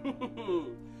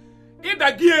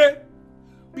 Idagie,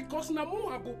 because namu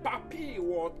abu papi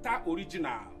water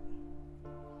original,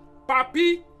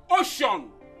 papi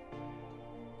ocean,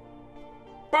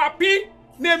 papi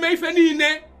neme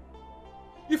ifenine.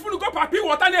 If you go papi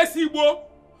water ne sibo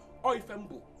or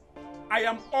ifembo, I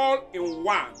am all in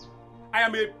one. I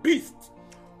am a beast.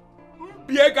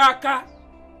 Biegaka.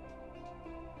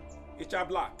 It's a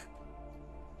black.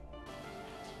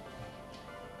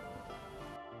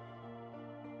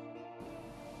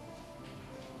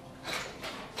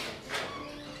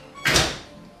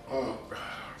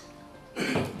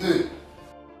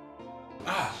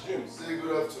 James. Say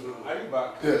good afternoon. Are you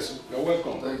back? Yes. You're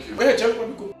welcome. Thank you.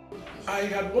 I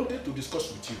had wanted to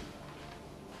discuss with you.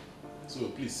 So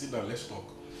please sit down, let's talk.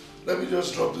 Let me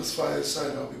just drop this file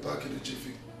aside. I'll be back in a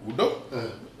jiffy. Udo?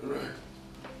 Right.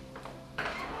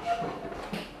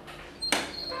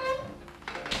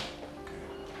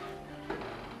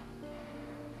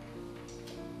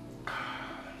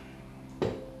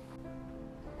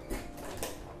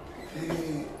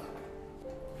 Hey.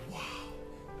 Wow.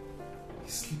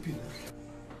 He's sleeping.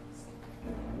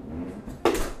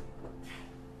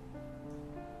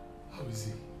 How is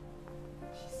he?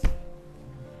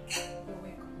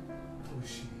 How is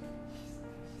she?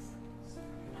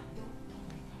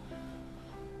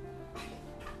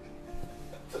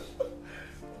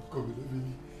 Come on,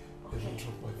 let me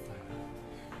drop my file.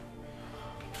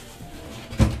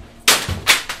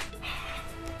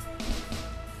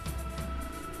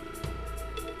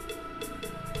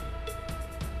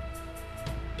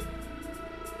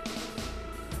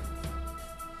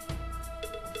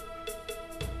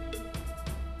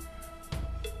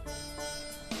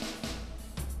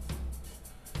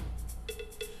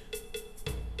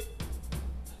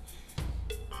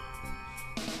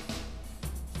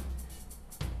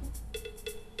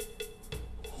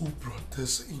 Who brought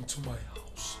this into my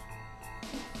house?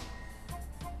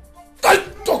 I'm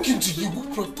talking to you.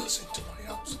 Who brought this into my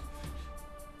house?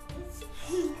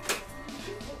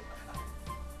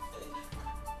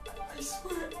 I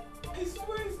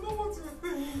swear it's not what you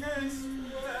think, I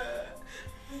swear.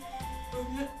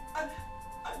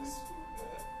 I swear,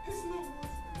 it's not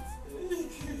what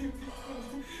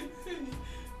you think.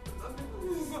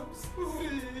 I'm sorry.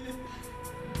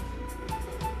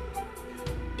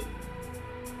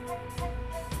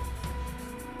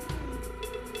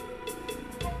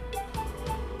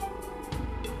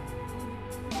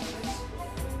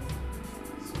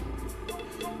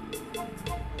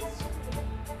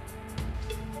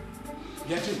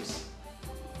 Yeah, James.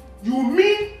 You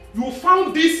mean you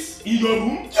found this in your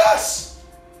room? Yes!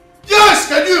 Yes!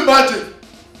 Can you imagine?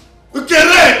 Okay,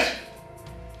 red!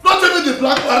 Not even the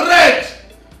black one, red!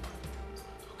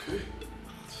 Okay.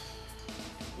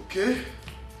 Okay.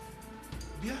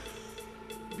 Bia?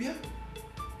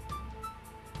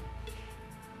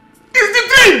 It's the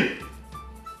dream!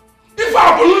 If I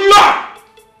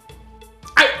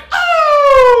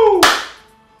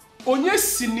Onye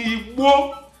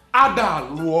sinigbo ada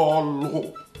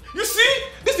luolo. You see,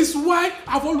 this is why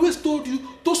I've always told you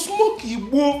to smoke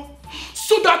Igbo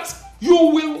so that you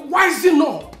will wisen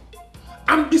up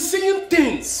and be seeing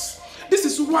things. This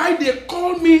is why they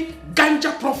call me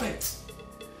Ganja Prophet.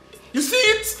 You see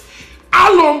it?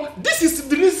 Along, this is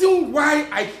the reason why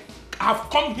I have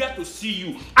come here to see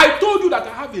you. I told you that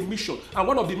I have a mission, and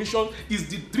one of the missions is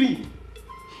the dream.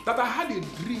 That I had a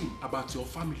dream about your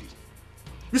family.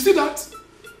 You see that?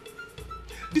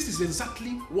 This is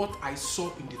exactly what I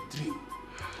saw in the dream.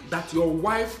 That your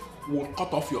wife will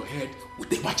cut off your head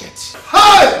with a machete.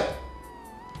 Hey!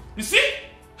 You see?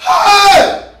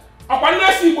 Hey!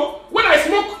 When I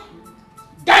smoke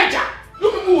ganja,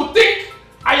 you people will think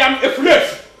I am a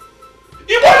slave.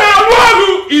 Igbo na alu alu,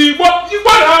 Igbo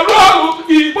na alu alu,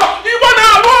 Igbo na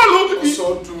alu alu,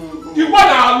 Igbo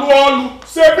na alu alu,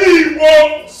 sebi Igbo.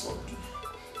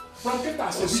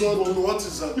 Franketa sebi Igbo. What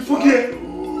is that? You forget.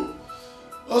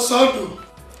 Osadu.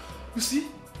 You see,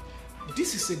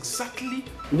 this is exactly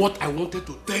what I wanted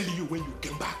to tell you when you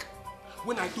came back.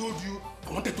 When I told you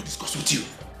I wanted to discuss with you.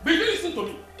 But you didn't listen to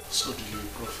me. So do you,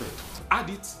 prophet? Add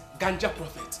it, Ganja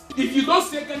Prophet. If you don't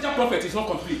say Ganja Prophet, it's not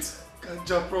complete.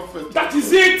 Ganja Prophet. That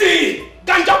is it!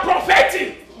 Ganja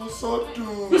Prophet!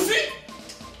 Osadu. You see?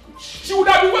 She would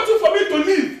have been waiting for me to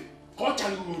leave.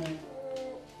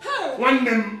 One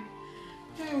name.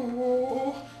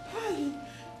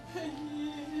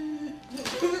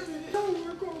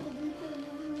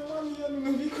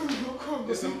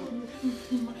 Listen.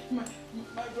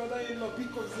 My brother-in-law,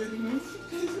 because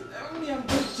I'm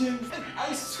just James.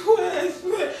 I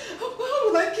swear. How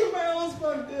would I kill my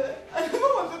husband there? I never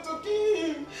wanted to kill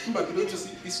him. But don't you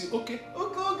see? Is he okay?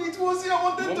 Okay, it was you I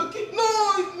wanted to kill. No,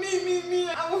 it's me. I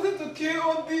wanted to kill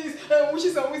all these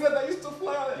witches and wizards that used to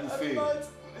fly You at failed. night.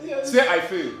 Yes. Say I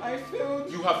failed. I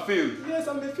failed. You have failed. Yes,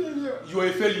 I'm a failure. You are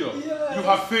a failure. Yes. You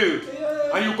have failed.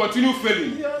 Yes. And you continue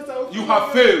failing. Yes, you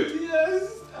have failed.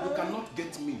 Yes. You cannot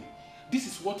get me. This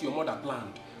is what your mother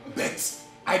planned. But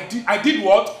I did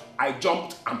what? I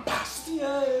jumped and passed.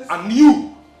 Yes. And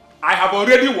you, I have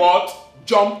already what?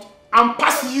 Jumped and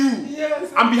passed you.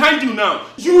 Yes. I'm behind you now.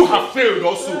 You have failed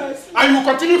also. Yes. And you will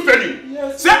continue failing.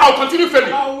 Yes. Say I'll continue failing.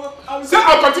 Say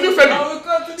I'll continue failing.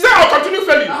 Say I'll continue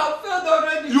failing. I have failed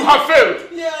already. You have failed.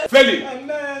 Yes. Failing.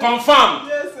 Amen. Confirm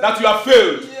Yes, that you have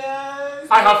failed. Yes.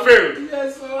 I have failed.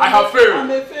 Yes, sir. I have failed.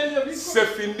 I'm a failure because... C'est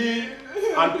fini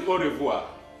and au revoir.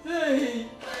 Hey!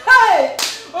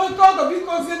 Oh God,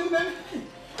 because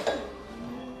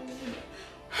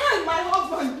hey, my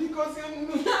husband, because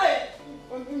hey,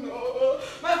 oh no,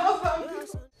 my husband.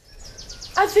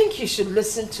 I think you should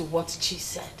listen to what she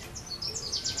said.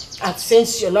 And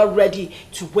since you're not ready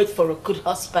to wait for a good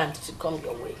husband to come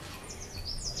your way,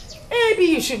 maybe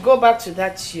you should go back to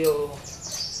that your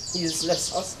useless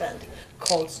husband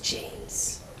called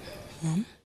James.